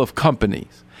chalav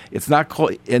companies. It's not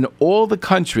called, in all the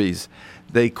countries,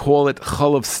 they call it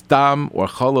chalav stam or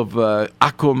chalav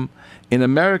akum. In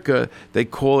America, he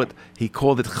called it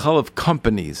chalav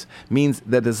companies. Means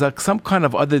that there's some kind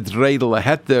of other dreidel, a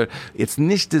heter. It's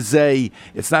nicht zay.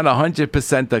 It's not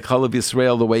 100% the chalav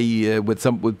Yisrael the way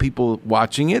with people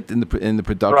watching it in the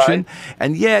production, right.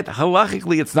 And yet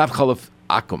halachically it's not chalav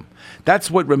akum.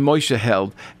 That's what Rav Moshe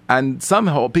held, and some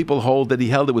people hold that he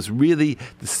held it was really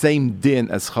the same din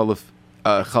as chalav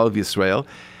Yisrael,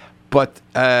 but.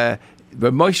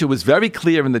 Rav Moshe was very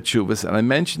clear in the tshuvas, and I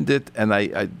mentioned it, and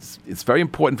it's very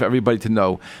important for everybody to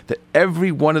know that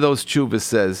every one of those tshuvas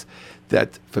says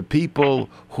that for people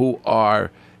who are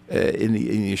in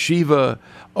yeshiva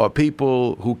or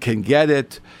people who can get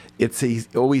it, he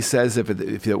always says if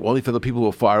only for the people who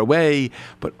are far away,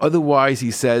 but otherwise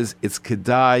he says it's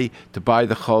kedai to buy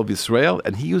the Chol Yisrael,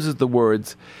 and he uses the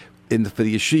words for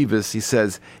the yeshivas. He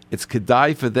says it's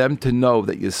kedai for them to know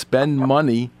that you spend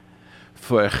money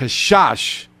for a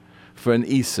cheshash, for an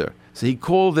Iser. So he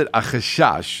called it a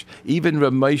cheshash. Even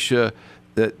Rav Moshe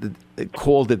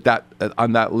called it that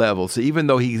on that level. So even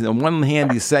though on one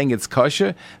hand he's saying it's kosher,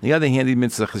 on the other hand he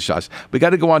means a cheshash. We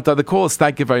got to go on to other calls.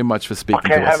 Thank you very much for speaking to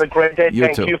us. Okay, have a great day.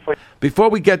 Thank you.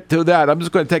 Before we get to that, I'm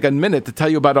just going to take a minute to tell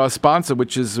you about our sponsor,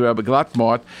 which is Rabbi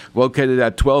Glattmart, located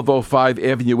at 1205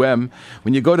 Avenue M.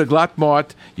 When you go to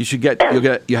Glattmart, you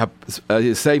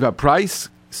save a price.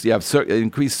 So you have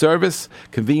increased service,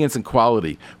 convenience, and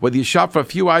quality. Whether you shop for a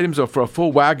few items or for a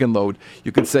full wagon load,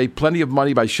 you can save plenty of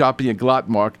money by shopping at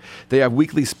Glattmark. They have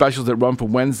weekly specials that run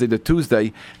from Wednesday to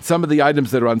Tuesday. Some of the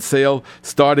items that are on sale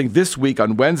starting this week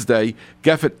on Wednesday: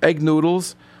 Geffen egg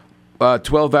noodles,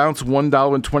 12 ounce,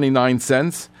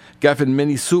 $1.29. Geffen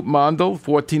mini soup mandel,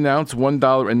 14 ounce,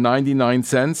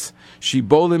 $1.99.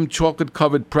 Shibolim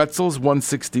chocolate-covered pretzels,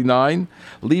 $1.69.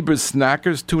 Lieber's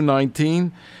Snackers,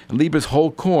 $2.19. And Lieber's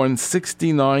whole corn,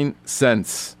 69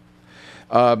 cents.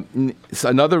 If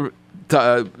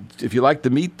you like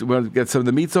the meat, we'll get some of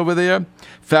the meats over there.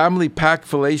 Family pack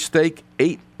filet steak,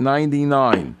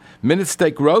 $8.99. Minute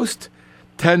steak roast,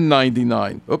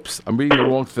 $10.99. Oops, I'm reading the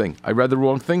wrong thing. I read the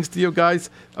wrong things to you guys.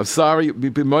 I'm sorry.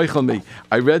 Me.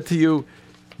 I read to you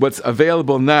what's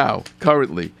available now,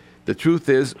 currently. The truth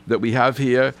is that we have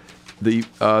here the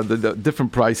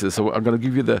different prices. So I'm going to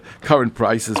give you the current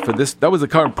prices for this. That was the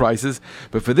current prices.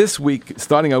 But for this week,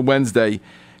 starting on Wednesday,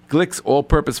 Glick's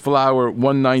all-purpose flour,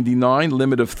 $1.99,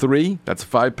 limit of 3. That's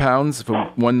 5 pounds for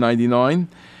 $1.99.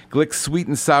 Glick's sweet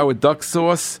and sour duck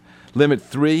sauce, limit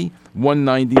 3,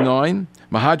 $1.99.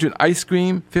 Mahadran ice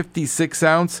cream, 56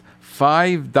 ounce,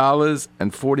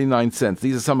 $5.49.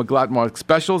 These are some of Glattmark's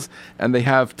specials, and they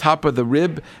have top of the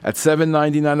rib at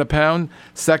 $7.99 a pound,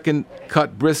 second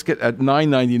cut brisket at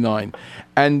 $9.99.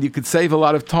 And you could save a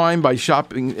lot of time by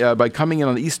shopping, by coming in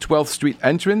on the East 12th Street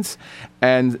entrance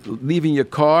and leaving your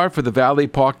car for the valet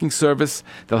parking service.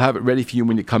 They'll have it ready for you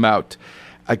when you come out.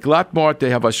 At Glattmart, they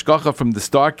have Ashkacha from the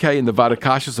Star K and the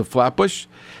Vadakashas of Flatbush.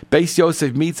 Beis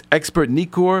Yosef meets expert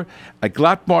Nikur. At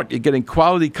Glattmart, you're getting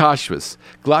quality kashrus.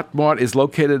 Glattmart is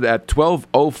located at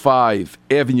 1205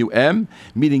 Avenue M.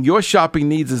 Meeting your shopping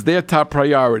needs is their top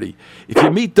priority. If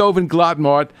you meet Dov in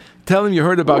Glattmart, tell him you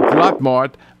heard about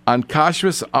Glattmart on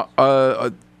kashrus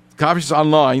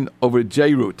online over at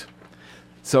JRoot.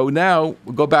 So now,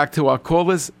 we'll go back to our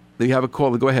callers. Do you have a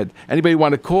caller? Go ahead. Anybody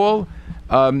want to call?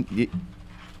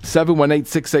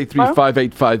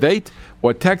 718-683-5858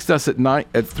 or text us at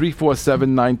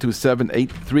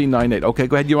 347-927-8398. Okay,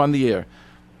 go ahead. You're on the air.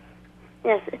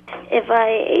 Yes. If I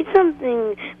ate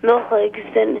something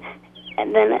milchigs, then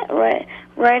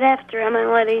right after, am I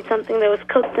allowed to eat something that was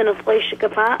cooked in a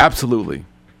fleishika pot? Absolutely.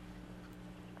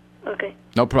 Okay.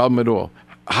 No problem at all.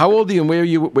 How old are you and where are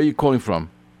you calling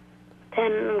from?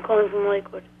 10. I'm calling from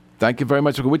Lakewood. Thank you very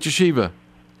much. Which yeshiva?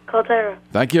 Kaltera.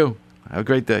 Thank you. Have a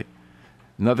great day.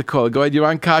 Another caller. Go ahead. You're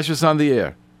on Kashrus on the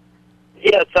air.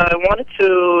 Yes, I wanted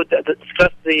to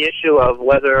discuss the issue of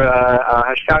whether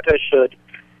Hashkata should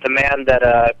demand that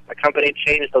a company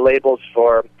change the labels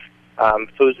for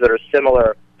foods that are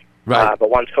similar, Right. but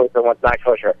one's kosher and one's not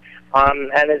kosher.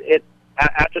 And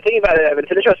after thinking about it,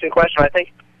 it's an interesting question. I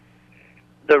think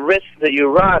the risk that you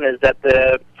run is that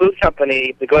the food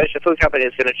company, the Goyish food company,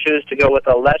 is going to choose to go with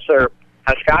a lesser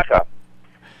hashkaka,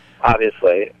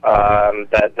 obviously,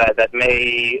 that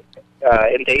may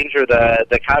endanger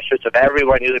the kashrus of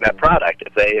everyone using that product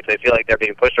if they feel like they're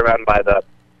being pushed around by the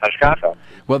hashkaka.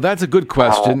 Well, that's a good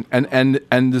question, and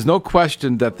there's no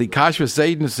question that the kashrus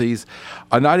agencies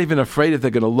are not even afraid if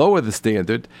they're going to lower the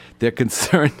standard. They're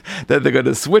concerned that they're going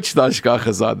to switch the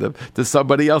hashkachas on them to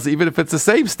somebody else, even if it's the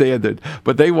same standard.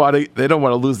 But they don't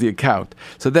want to lose the account,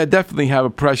 so they definitely have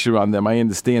a pressure on them. I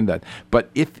understand that,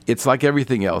 but if it's like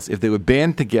everything else, if they were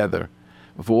band together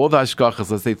for all the hashkachas,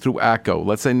 let's say through ACO,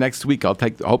 let's say next week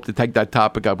hope to take that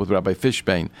topic up with Rabbi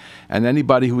Fishbane. And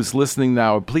anybody who's listening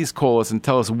now, please call us and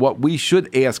tell us what we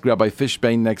should ask Rabbi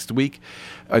Fishbane next week.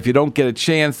 If you don't get a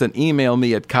chance, then email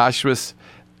me at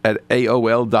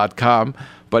kashrus@aol.com.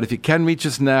 But if you can reach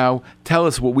us now, tell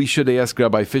us what we should ask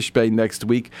Rabbi Fishbane next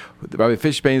week. Rabbi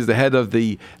Fishbane is the head of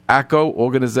the ACO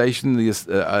organization,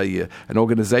 an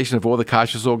organization of all the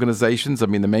kashrus organizations, the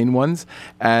main ones.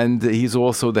 And he's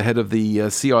also the head of the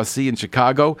CRC in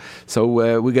Chicago.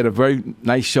 So we get a very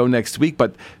nice show next week.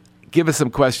 But give us some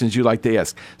questions you'd like to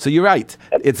ask. So you're right.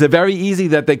 It's very easy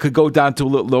that they could go down to a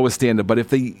little lower standard. But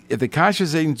if the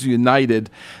kashrus agents are united,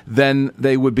 then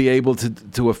they would be able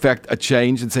to affect a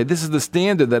change and say, this is the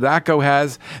standard that ACO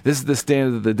has. This is the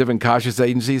standard of the different kashrus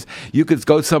agencies. You could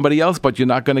go somebody else, but you're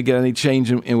not going to get any change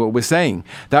in what we're saying.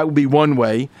 That would be one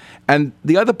way. And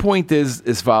the other point is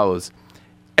as follows.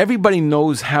 Everybody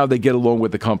knows how they get along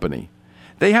with the company.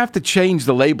 They have to change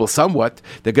the label somewhat.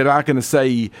 They're not going to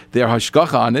say their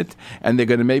hashgacha on it, and they're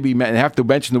going to maybe have to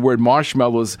mention the word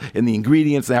marshmallows in the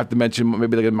ingredients. They have to mention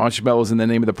maybe they got marshmallows in the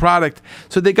name of the product.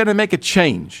 So they're going to make a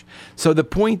change. So the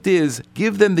point is,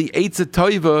 give them the Eitzah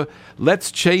Tova.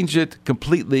 Let's change it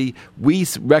completely. We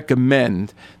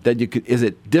recommend that you could. Is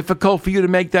it difficult for you to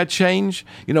make that change?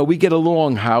 We get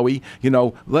along, Howie.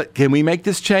 Can we make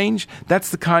this change?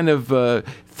 That's the kind of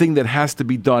thing that has to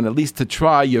be done, at least to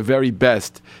try your very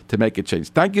best to make a change.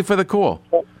 Thank you for the call.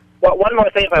 Well, one more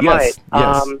thing, if I might.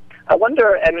 Yes. I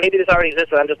wonder, and maybe this already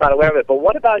exists, and I'm just not aware of it, but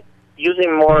what about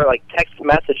using more like text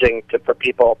messaging for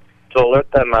people to alert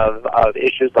them of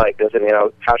issues like this and,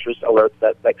 kashrus alerts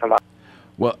that come up?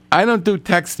 Well, I don't do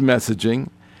text messaging.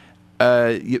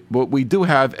 But we do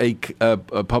have a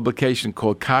publication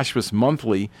called Kashrus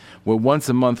Monthly, where once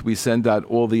a month we send out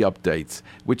all the updates,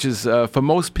 which is, for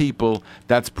most people,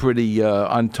 that's pretty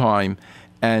on time.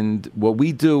 And what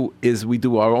we do is we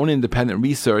do our own independent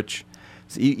research.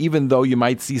 So even though you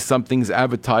might see some things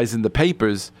advertised in the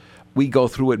papers, we go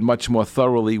through it much more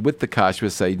thoroughly with the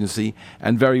kashrus agency,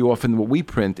 and very often what we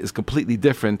print is completely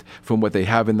different from what they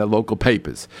have in the local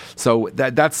papers. So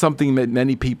that's something that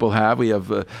many people have. We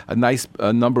have a nice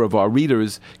number of our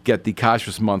readers get the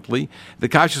Kashrus Monthly. The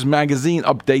Kashrus Magazine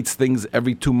updates things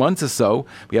every 2 months or so.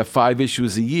 We have 5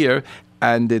 issues a year,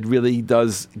 and it really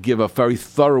does give a very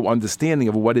thorough understanding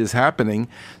of what is happening.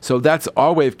 So that's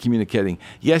our way of communicating.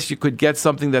 Yes, you could get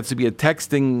something that's to be a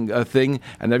texting thing,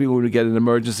 and everyone would get an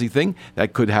emergency thing.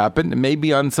 That could happen. And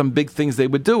maybe on some big things they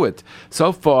would do it.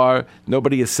 So far,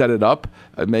 nobody has set it up.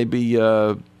 Maybe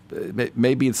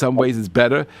in some ways it's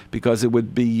better because it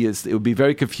would be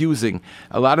very confusing.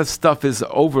 A lot of stuff is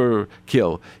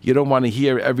overkill. You don't want to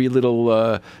hear every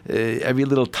little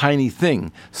tiny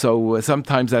thing. So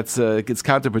sometimes it's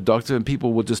counterproductive, and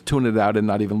people will just tune it out and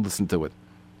not even listen to it.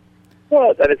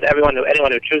 Well, that is anyone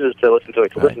who chooses to listen to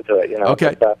it can listen to it.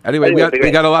 Okay. Anyway,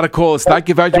 we got a lot of calls. Thank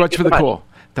you very much for the call.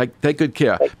 Take good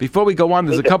care. Before we go on,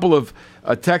 there's a couple of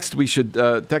text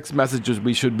messages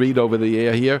we should read over the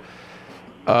air here.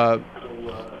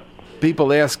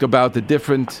 People ask about the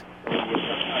different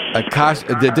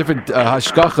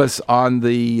hashgachas on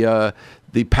the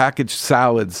packaged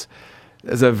salads.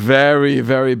 There's a very,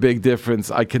 very big difference.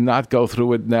 I cannot go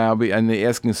through it now, and they're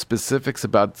asking specifics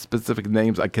about specific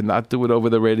names. I cannot do it over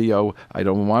the radio. I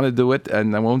don't want to do it,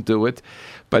 and I won't do it.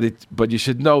 But you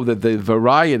should know that the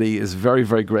variety is very,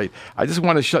 very great. I just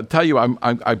want to tell you,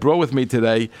 I brought with me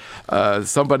today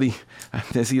somebody.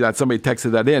 I see that somebody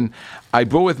texted that in. I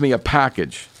brought with me a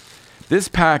package. This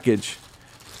package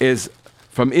is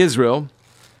from Israel.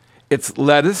 Its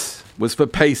lettuce was for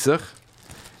Pesach.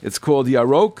 It's called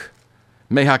Yarok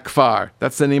Mehakfar.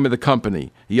 That's the name of the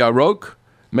company. Yarok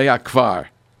Mehakfar,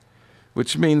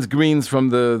 which means greens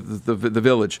from the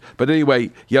village. But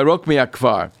anyway, Yarok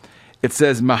Mehakfar. It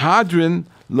says Mahadrin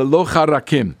lelo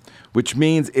charakim, which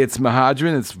means it's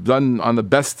mahadrin, it's done on the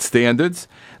best standards,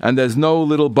 and there's no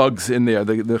little bugs in there.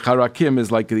 The charakim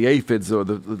is like the aphids or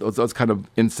those kind of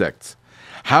insects.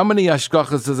 How many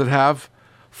hashgachas does it have?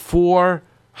 4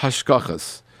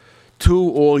 hashgachas.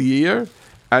 2 all year,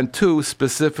 and 2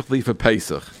 specifically for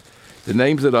Pesach. The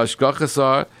names of the hashgachas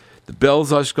are the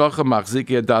Belz hashgacha,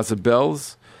 Machziki Adasa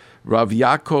Belz, Rav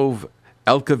Yaakov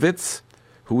Elkovitz,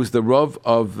 who was the Rav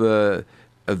of the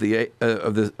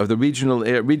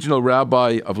regional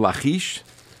rabbi of Lachish.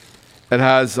 It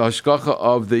has hashgacha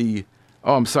of the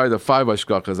 5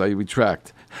 hashgachas. I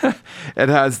retract. It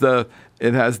has the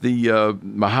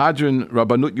Mahadran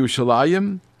Rabbanut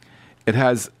Yerushalayim. It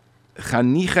has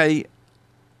Chanichei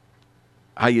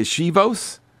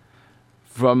Hayeshivos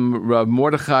from Rav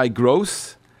Mordechai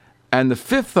Gross, and the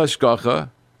 5th hashgacha.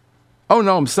 Oh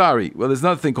no, I'm sorry. Well, there's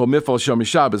another thing called Mifal Shomi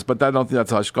Shabbos, but I don't think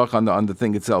that's hashgacha on the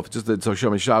thing itself. Just the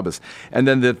Shomi Shabbos. And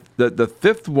then the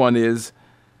 5th one is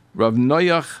Rav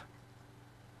Noyach.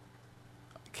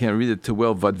 I can't read it too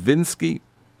well. Vadvinsky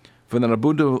from the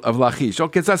Rabudu of Lachish.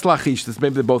 Okay, so that's Lachish. That's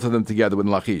maybe both of them together with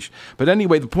Lachish. But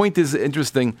anyway, the point is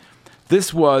interesting.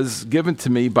 This was given to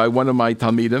me by one of my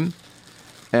Talmidim,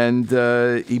 and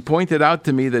he pointed out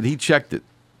to me that he checked it,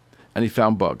 and he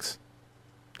found bugs.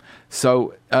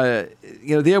 So,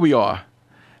 there we are.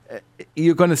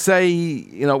 You're going to say,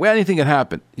 well, anything can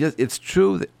happen. Yes, it's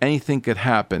true that anything could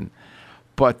happen,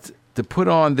 but to put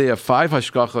on there 5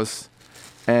 hashgachos,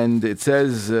 and it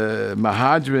says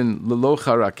Mahadrin Lelo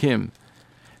Charakim,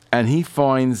 and he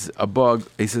finds a bug.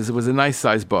 He says it was a nice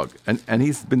sized bug, and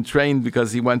he's been trained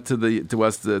because he went to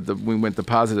us. We went to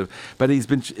positive, but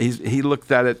he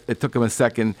looked at it. It took him a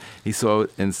second. He saw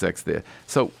insects there.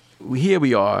 So here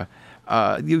we are.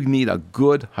 You need a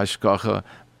good hashgacha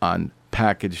on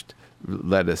packaged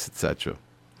lettuce, etc.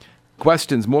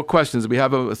 Questions? More questions? We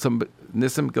have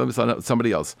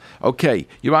somebody else. Okay,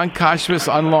 you're on Kashrus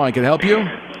Online. Can I help you?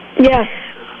 Yes.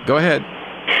 Go ahead.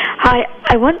 Hi,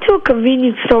 I went to a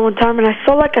convenience store one time and I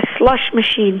saw like a slush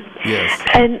machine. Yes.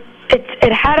 And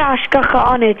it had a hashgacha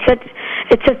on it.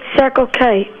 It said Circle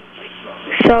K.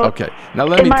 So okay. Now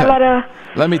let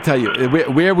me tell you.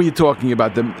 Where were you talking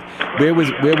about them? Where was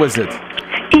it?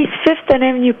 East 5th and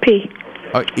Avenue P.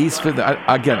 East 5th.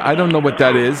 Again, I don't know what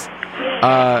that is.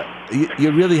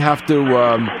 You really have to.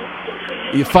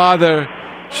 Your father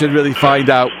should really find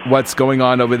out what's going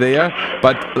on over there.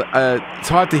 But it's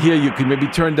hard to hear. You can maybe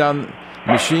turn down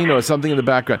the machine or something in the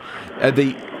background.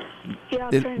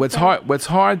 What's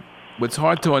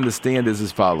hard to understand is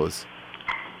as follows.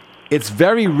 It's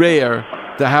very rare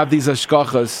to have these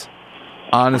hashgachas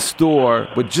on a store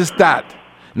with just that.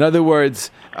 In other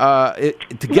words, it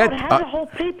has a whole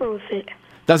paper with it.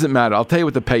 Doesn't matter. I'll tell you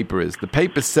what the paper is. The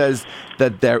paper says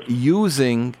that they're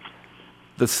using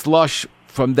the slush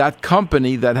from that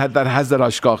company that has that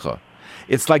hashgacha.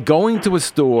 It's like going to a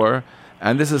store,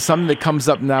 and this is something that comes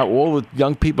up now. All the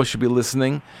young people should be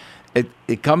listening.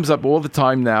 It comes up all the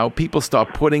time now. People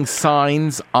start putting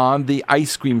signs on the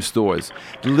ice cream stores,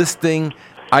 listing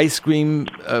ice cream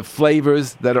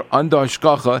flavors that are under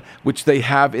hashgacha, which they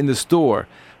have in the store.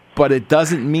 But it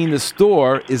doesn't mean the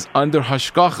store is under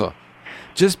hashgacha.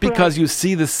 Just because you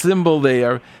see the symbol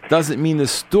there doesn't mean the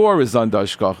store is under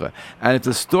hashgacha. And if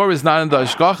the store is not under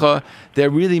hashgacha, they're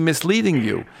really misleading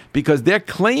you because they're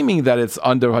claiming that it's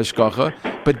under hashgacha,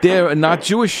 but they're not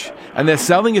Jewish. And they're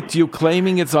selling it to you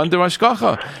claiming it's under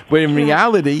hashgacha, where in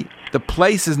reality, the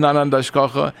place is not under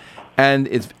hashgacha, and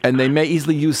they may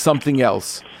easily use something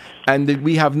else. And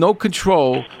we have no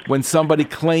control when somebody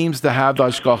claims to have the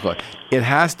hashgacha. It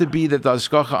has to be that the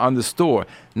hashgacha on the store,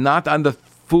 not on the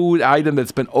food item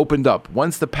that's been opened up.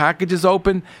 Once the package is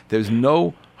open, there's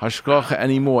no hashgacha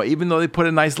anymore, even though they put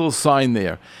a nice little sign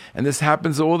there. And this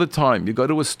happens all the time. You go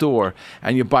to a store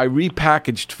and you buy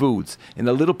repackaged foods in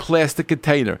a little plastic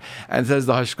container, and it says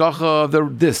the hashgacha of the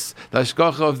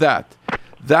hashgacha of that.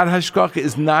 That hashgacha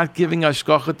is not giving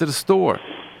hashgacha to the store.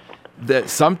 That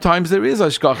sometimes there is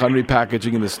hashgacha on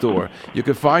repackaging in the store. You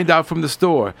can find out from the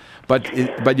store, but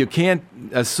you can't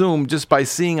assume just by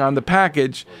seeing on the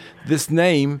package this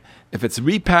name. If it's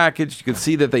repackaged, you can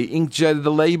see that they inkjetted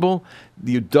the label.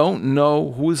 You don't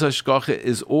know whose hashgacha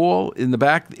is all in the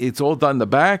back. It's all done in the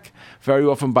back, very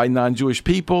often by non-Jewish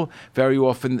people. Very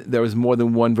often there is more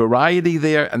than one variety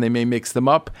there, and they may mix them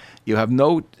up. You have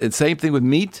and same thing with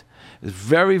meat. It's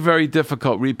very, very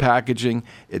difficult repackaging.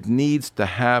 It needs to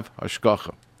have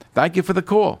hashgacha. Thank you for the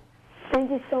call.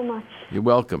 Thank you so much. You're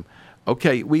welcome.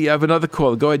 Okay, we have another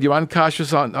call. Go ahead. You're on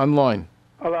Kashrus online.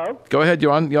 Hello? Go ahead.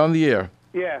 You're on the air.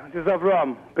 Yeah, this is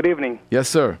Avram. Good evening. Yes,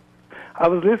 sir. I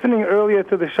was listening earlier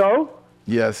to the show.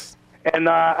 Yes. And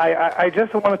I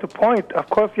just wanted to point, of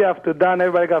course you have to done,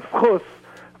 everybody got schus,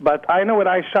 but I know when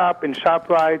I shop in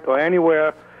ShopRite or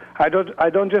anywhere, I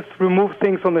don't just remove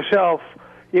things from the shelf,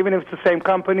 even if it's the same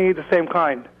company, the same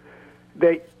kind.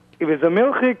 If it's a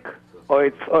milchik, or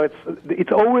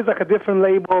it's always like a different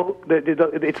label.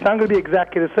 It's not going to be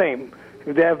exactly the same.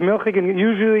 If they have milchik, and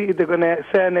usually they're going to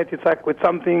send it, it's like with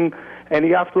something, and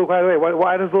you have to look right away.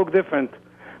 Why does it look different?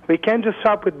 We can't just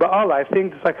shop with Baala. I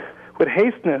think it's like with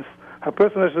hasteness. A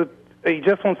person he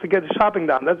just wants to get the shopping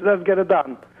done. Let's get it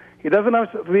done. He doesn't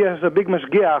have to be a big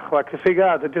mashgiach, like to figure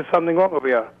out that there's something wrong over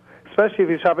here, especially if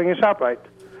he's shopping in ShopRite.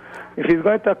 If he's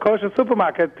going to a kosher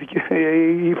supermarket,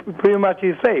 he pretty much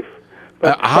is safe.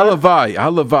 Halavai,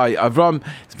 Avram,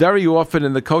 very often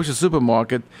in the kosher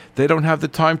supermarket, they don't have the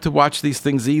time to watch these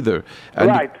things either.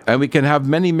 And we can have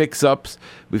many mix-ups.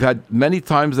 We've had many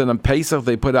times that on Pesach,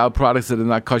 they put out products that are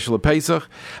not kosher Pesach.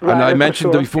 Right, and I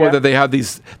mentioned before that they have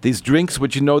these drinks,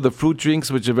 which the fruit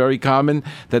drinks, which are very common,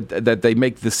 that they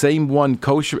make the same one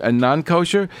kosher and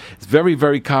non-kosher. It's very,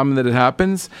 very common that it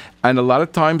happens. And a lot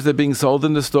of times they're being sold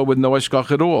in the store with no hashgach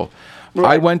at all.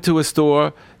 Right. I went to a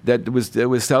store that was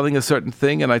selling a certain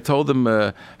thing, and I told them,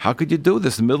 how could you do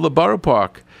this in the middle of Borough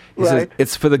Park? He says,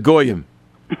 it's for the goyim.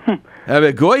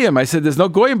 Goyim? I said, there's no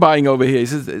goyim buying over here. He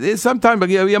says, sometime, but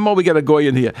we get a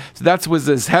goyim here. So that was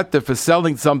his heter for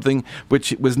selling something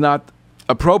which was not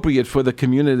appropriate for the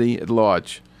community at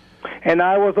large. And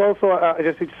I was also,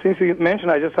 since you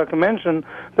mentioned, I just have to mention,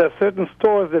 there are certain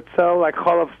stores that sell like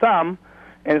cholav stam,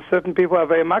 and certain people are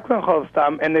very makro on cholav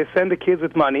stam, and they send the kids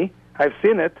with money. I've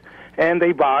seen it. And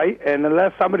they buy, and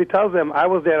unless somebody tells them, I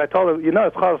was there, I told them,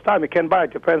 it's cholav stam, you can't buy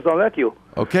it, your parents don't let you.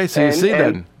 Okay, so you see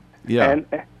then. Yeah.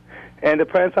 And the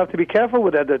parents have to be careful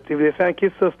with that if they send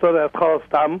kids to a store that's cholav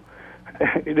stam,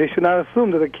 they should not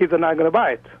assume that the kids are not going to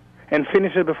buy it and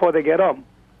finish it before they get home.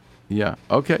 Yeah,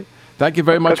 okay. Thank you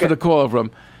very much for the call, Avram.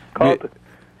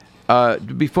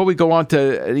 Before we go on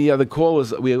to any other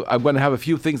callers, I'm going to have a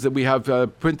few things that we have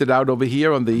printed out over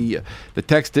here on the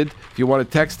texted. If you want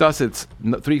to text us, it's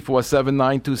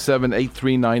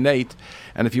 347-927-8398.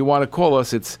 And if you want to call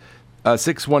us, it's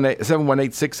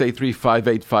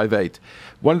 718-683-5858.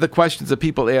 One of the questions that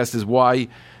people ask is why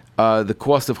the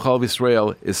cost of Chalav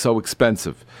Yisrael is so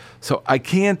expensive. So I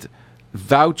can't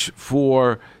vouch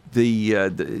for whether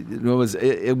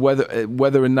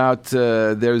or not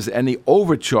there's any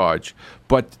overcharge,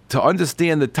 but to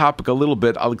understand the topic a little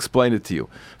bit, I'll explain it to you.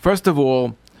 First of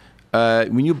all,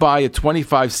 when you buy a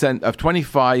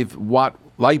 25 watt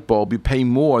light bulb, you pay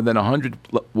more than a 100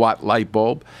 watt light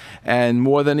bulb and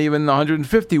more than even a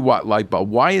 150 watt light bulb.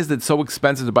 Why is it so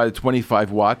expensive to buy the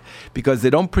 25 watt? Because they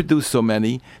don't produce so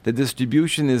many. The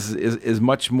distribution is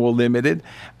much more limited,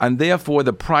 and therefore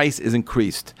the price is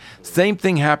increased. Same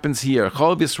thing happens here.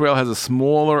 Chalav Yisrael has a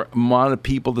smaller amount of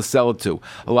people to sell it to.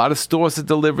 A lot of stores to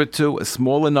deliver to, a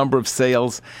smaller number of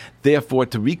sales. Therefore,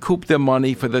 to recoup their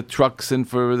money for the trucks and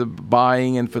for the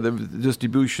buying and for the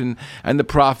distribution and the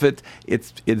profit,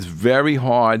 it's very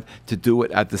hard to do it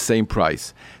at the same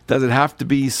price. Does it have to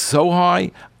be so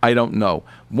high? I don't know.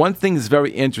 One thing is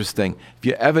very interesting. If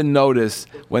you ever notice,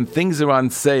 when things are on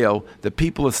sale, the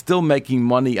people are still making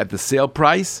money at the sale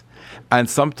price, and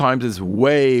sometimes it's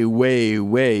way, way,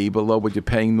 way below what you're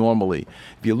paying normally.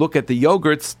 If you look at the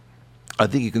yogurts, I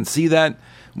think you can see that.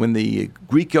 When the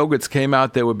Greek yogurts came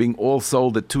out, they were being all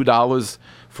sold at $2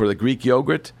 for the Greek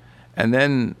yogurt. And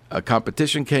then a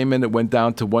competition came in, it went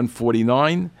down to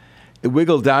 $1.49. It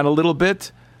wiggled down a little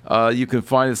bit. You can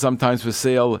find it sometimes for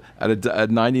sale at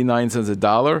 99 cents a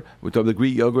dollar with the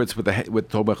Greek yogurts with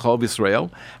Chalav Yisrael.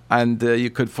 And you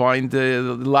could find a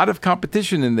lot of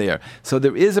competition in there. So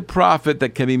there is a profit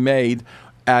that can be made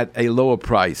at a lower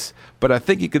price. But I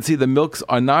think you can see the milks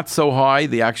are not so high,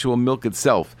 the actual milk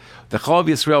itself. The Chalav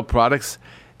Yisrael products,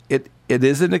 it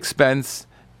is an expense.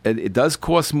 It does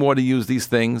cost more to use these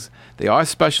things. They are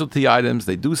specialty items.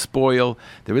 They do spoil.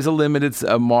 There is a limited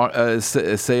amount of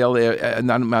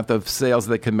sales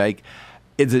they can make.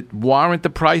 Does it warrant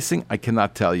the pricing? I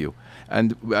cannot tell you.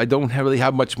 And I don't really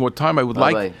have much more time. I would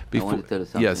I want to tell you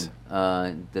something. Yes.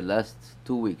 The last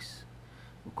 2 weeks,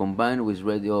 combined with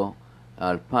Radio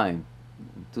Alpine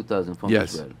 2000 from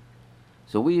Israel.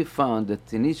 So we found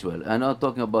that in Israel, I'm not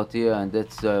talking about here, and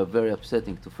that's very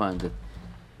upsetting to find that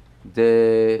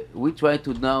we try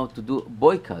to now to do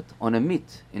boycott on a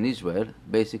meat in Israel,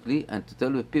 basically, and to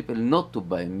tell the people not to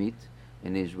buy meat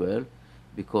in Israel,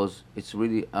 because it's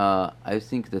really, I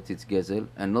think that it's gezel,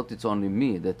 and not it's only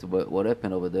me, that what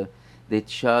happened over there. They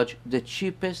charge the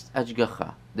cheapest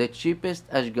ashgacha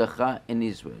in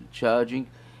Israel, charging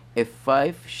a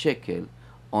 5 shekel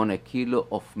on a kilo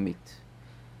of meat.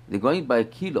 They're going by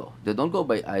kilo. They don't go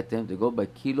by item. They go by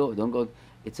kilo. They don't go.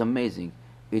 It's amazing.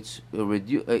 It's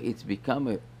it's become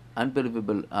an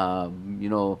unbelievable,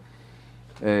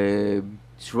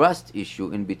 trust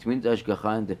issue in between the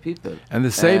Ashgacha and the people. And the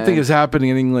same thing is happening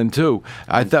in England too.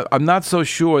 I'm not so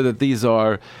sure that these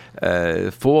are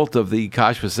fault of the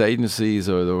kashrus agencies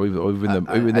or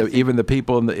even the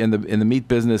people in the meat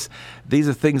business. These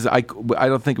are things I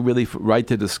don't think are really right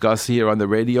to discuss here on the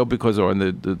radio or on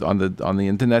the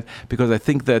internet, because I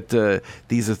think that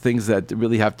these are things that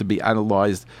really have to be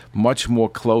analyzed much more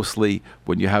closely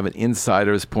when you have an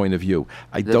insider's point of view.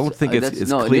 I don't think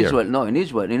it's clear. In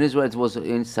Israel it was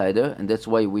insider, and that's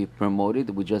why we promoted.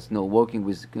 We just working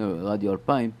with Radio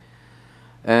Alpine,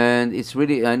 and it's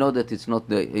really, I know that it's not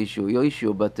your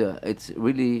issue, but it's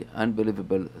really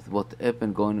unbelievable what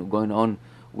happened going on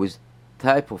with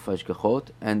type of hashgachot,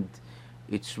 and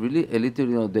it's really a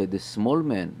little, the small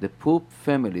man, the poor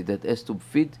family that has to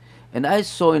feed. And I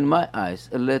saw in my eyes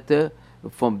a letter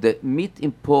from the meat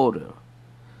importer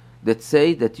that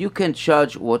say that you can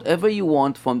charge whatever you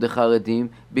want from the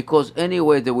Haredim, because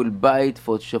anyway they will buy it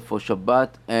for Shabbat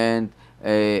and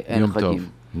Chagim.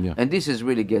 Yeah. And this is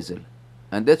really gezel,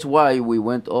 and that's why we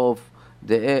went off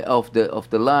the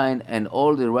line, and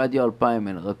all the Radio Alpine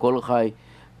and Rakol Chai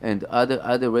and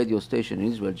other radio station in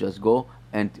Israel just go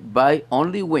and buy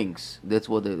only wings. That's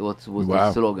what was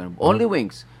the slogan. Only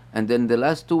wings, and then the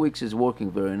last 2 weeks is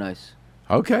working very nice.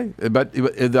 Okay, but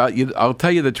I'll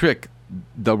tell you the trick.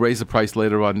 They'll raise the price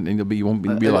later on, and you won't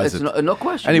realize it. No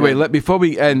question. Anyway, before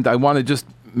we end, I want to just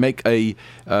make give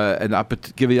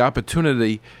the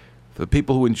opportunity for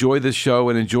people who enjoy this show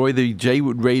and enjoy the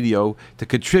J-Root Radio to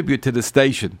contribute to the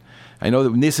station. I know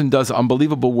that Nissan does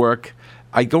unbelievable work.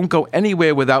 I don't go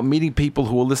anywhere without meeting people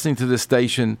who are listening to this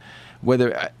station,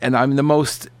 and I'm the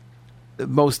most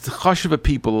chashuva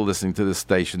people are listening to this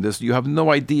station. You have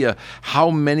no idea how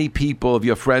many people of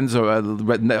your friends or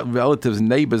relatives and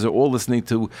neighbors are all listening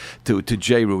to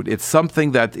J-Root. It's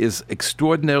something that is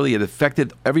extraordinarily. It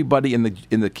affected everybody in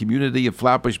the community in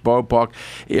Flatbush Borough Park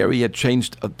area. It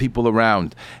changed people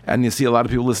around, and you see a lot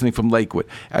of people listening from Lakewood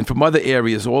and from other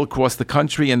areas all across the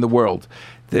country and the world.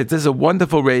 It is a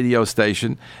wonderful radio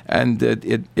station, and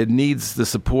it needs the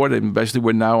support. And especially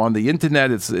we're now on the internet.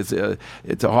 It's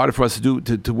harder for us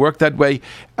to work that way.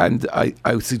 And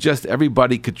I suggest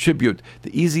everybody contribute.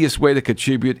 The easiest way to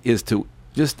contribute is to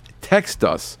just text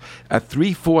us at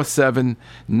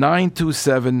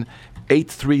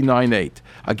 347-927-8398.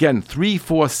 Again,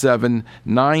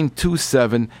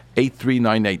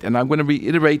 347-927-8398. And I'm going to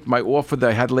reiterate my offer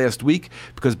that I had last week,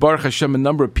 because Baruch Hashem, a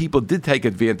number of people did take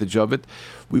advantage of it.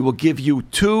 We will give you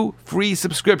 2 free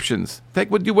subscriptions. Take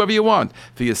whatever you want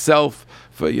for yourself,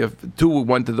 for your 2,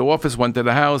 one to the office, one to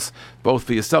the house, both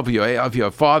for yourself, for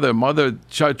your father, mother,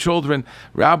 children,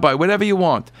 rabbi, whatever you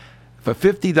want. For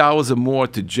 $50 or more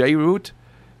to J-Root,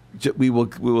 we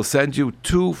will send you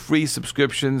 2 free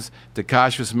subscriptions to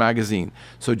Kashrus Magazine.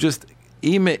 So just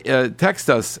text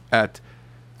us at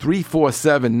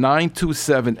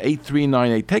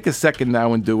 347-927-8398. Take a second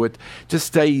now and do it.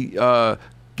 Just say,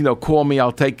 call me.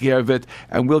 I'll take care of it,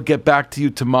 and we'll get back to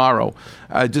you tomorrow.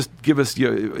 Just give us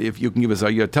if you can give us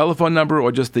your telephone number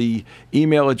or just the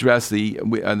email address.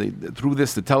 Through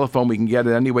the telephone, we can get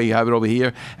it anyway. You have it over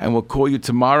here, and we'll call you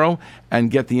tomorrow and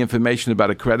get the information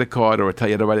about a credit card or tell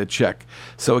you to write a check.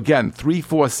 So again,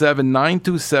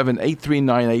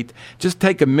 347-927-8398. Just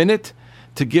take a minute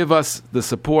to give us the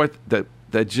support that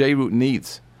J-Root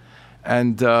needs.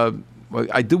 And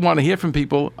I do want to hear from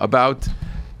people about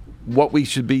what we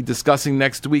should be discussing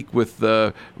next week with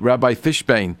Rabbi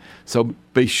Fishbane. So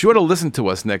be sure to listen to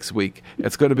us next week.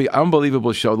 It's going to be an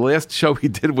unbelievable show. The last show he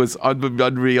did was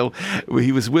unreal.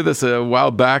 He was with us a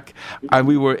while back, and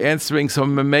we were answering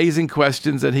some amazing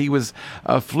questions, and he was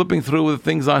flipping through the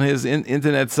things on his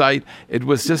internet site. It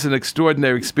was just an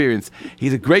extraordinary experience.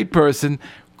 He's a great person.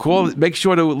 Make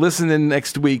sure to listen in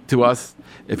next week to us.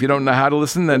 If you don't know how to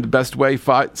listen, then the best way,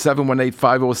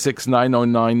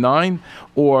 718-506-9099,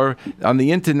 or on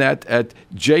the internet at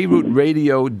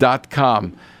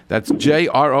jrootradio.com. That's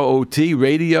JROOT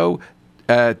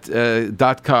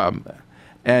radio.com.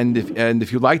 And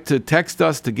if you'd like to text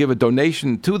us to give a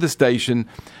donation to the station,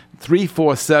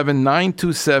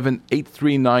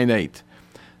 347-927-8398.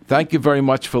 Thank you very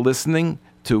much for listening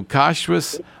to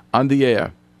Kashrus on the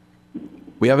Air.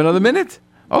 We have another minute?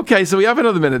 Okay, so we have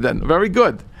another minute then. Very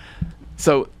good.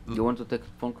 So you want to take a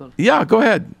phone call? Yeah, go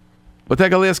ahead. We'll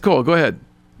take a last call. Go ahead.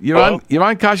 You're on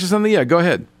Kashrus on the Air. Go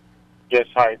ahead. Yes,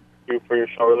 hi. Thank you for your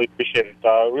show. I really appreciate it.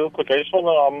 Real quick, I'm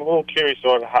a little curious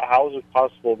on how is it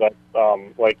possible that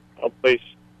a place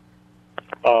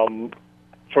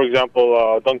for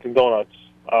example, Dunkin' Donuts,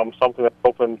 something that's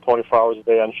open 24 hours a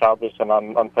day on Shabbos and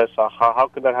on Pesach, how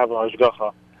could that have a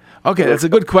hashgacha? Okay, that's a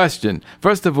good question.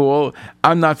 First of all,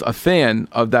 I'm not a fan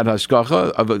of that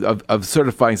hashgacha, of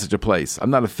certifying such a place. I'm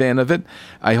not a fan of it.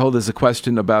 I hold there's a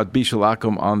question about bishul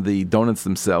akum on the donuts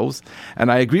themselves.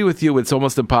 And I agree with you, it's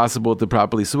almost impossible to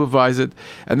properly supervise it.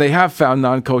 And they have found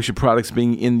non-kosher products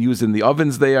being used in the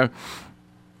ovens there.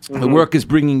 The workers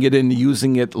bringing it in,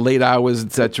 using it late hours,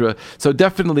 etc. So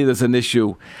definitely there's an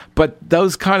issue. But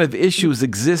those kind of issues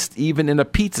exist even in a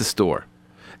pizza store.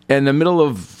 In the middle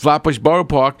of Flatbush Borough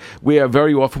Park, where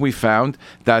very often we found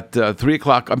that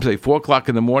 4 o'clock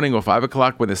in the morning or 5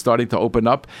 o'clock when they're starting to open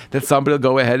up, that somebody will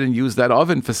go ahead and use that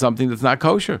oven for something that's not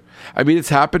kosher. I mean, it's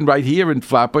happened right here in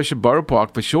Flatbush and Borough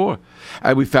Park for sure.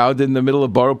 And we found in the middle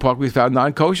of Borough Park, we found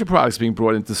non-kosher products being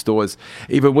brought into stores,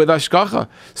 even with hashgacha.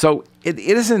 So it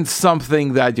isn't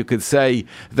something that you could say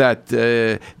that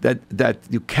that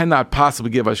you cannot possibly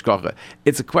give hashgacha.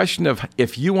 It's a question of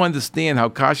if you understand how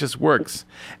kashrus works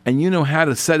and you know how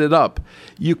to set it up,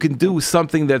 you can do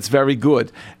something that's very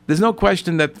good. There's no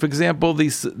question that, for example,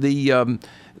 the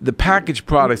packaged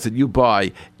products that you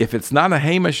buy, if it's not a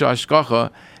hamish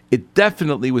hashgacha, it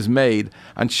definitely was made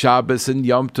on Shabbos and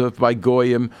Yom Tov by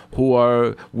goyim who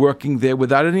are working there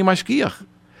without any mashgiach.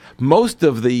 Most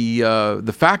of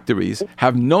the factories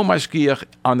have no mashgiach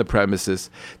on the premises.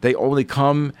 They only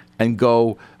come and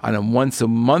go on a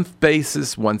once-a-month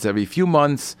basis, once every few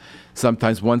months,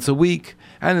 sometimes once a week,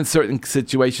 and in certain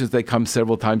situations they come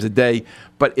several times a day.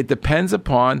 But it depends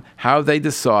upon how they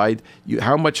decide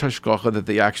how much hashgacha that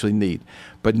they actually need.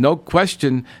 But no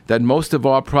question that most of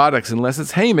our products, unless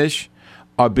it's hamish,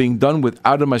 are being done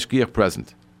without a mashgiach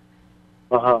present.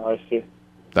 I see.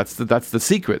 That's the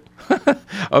secret.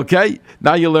 Okay?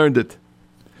 Now you learned it.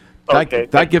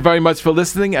 Thank you very much for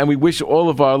listening, and we wish all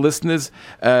of our listeners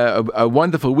a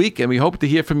wonderful week, and we hope to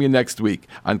hear from you next week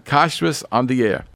on Kashrus on the Air.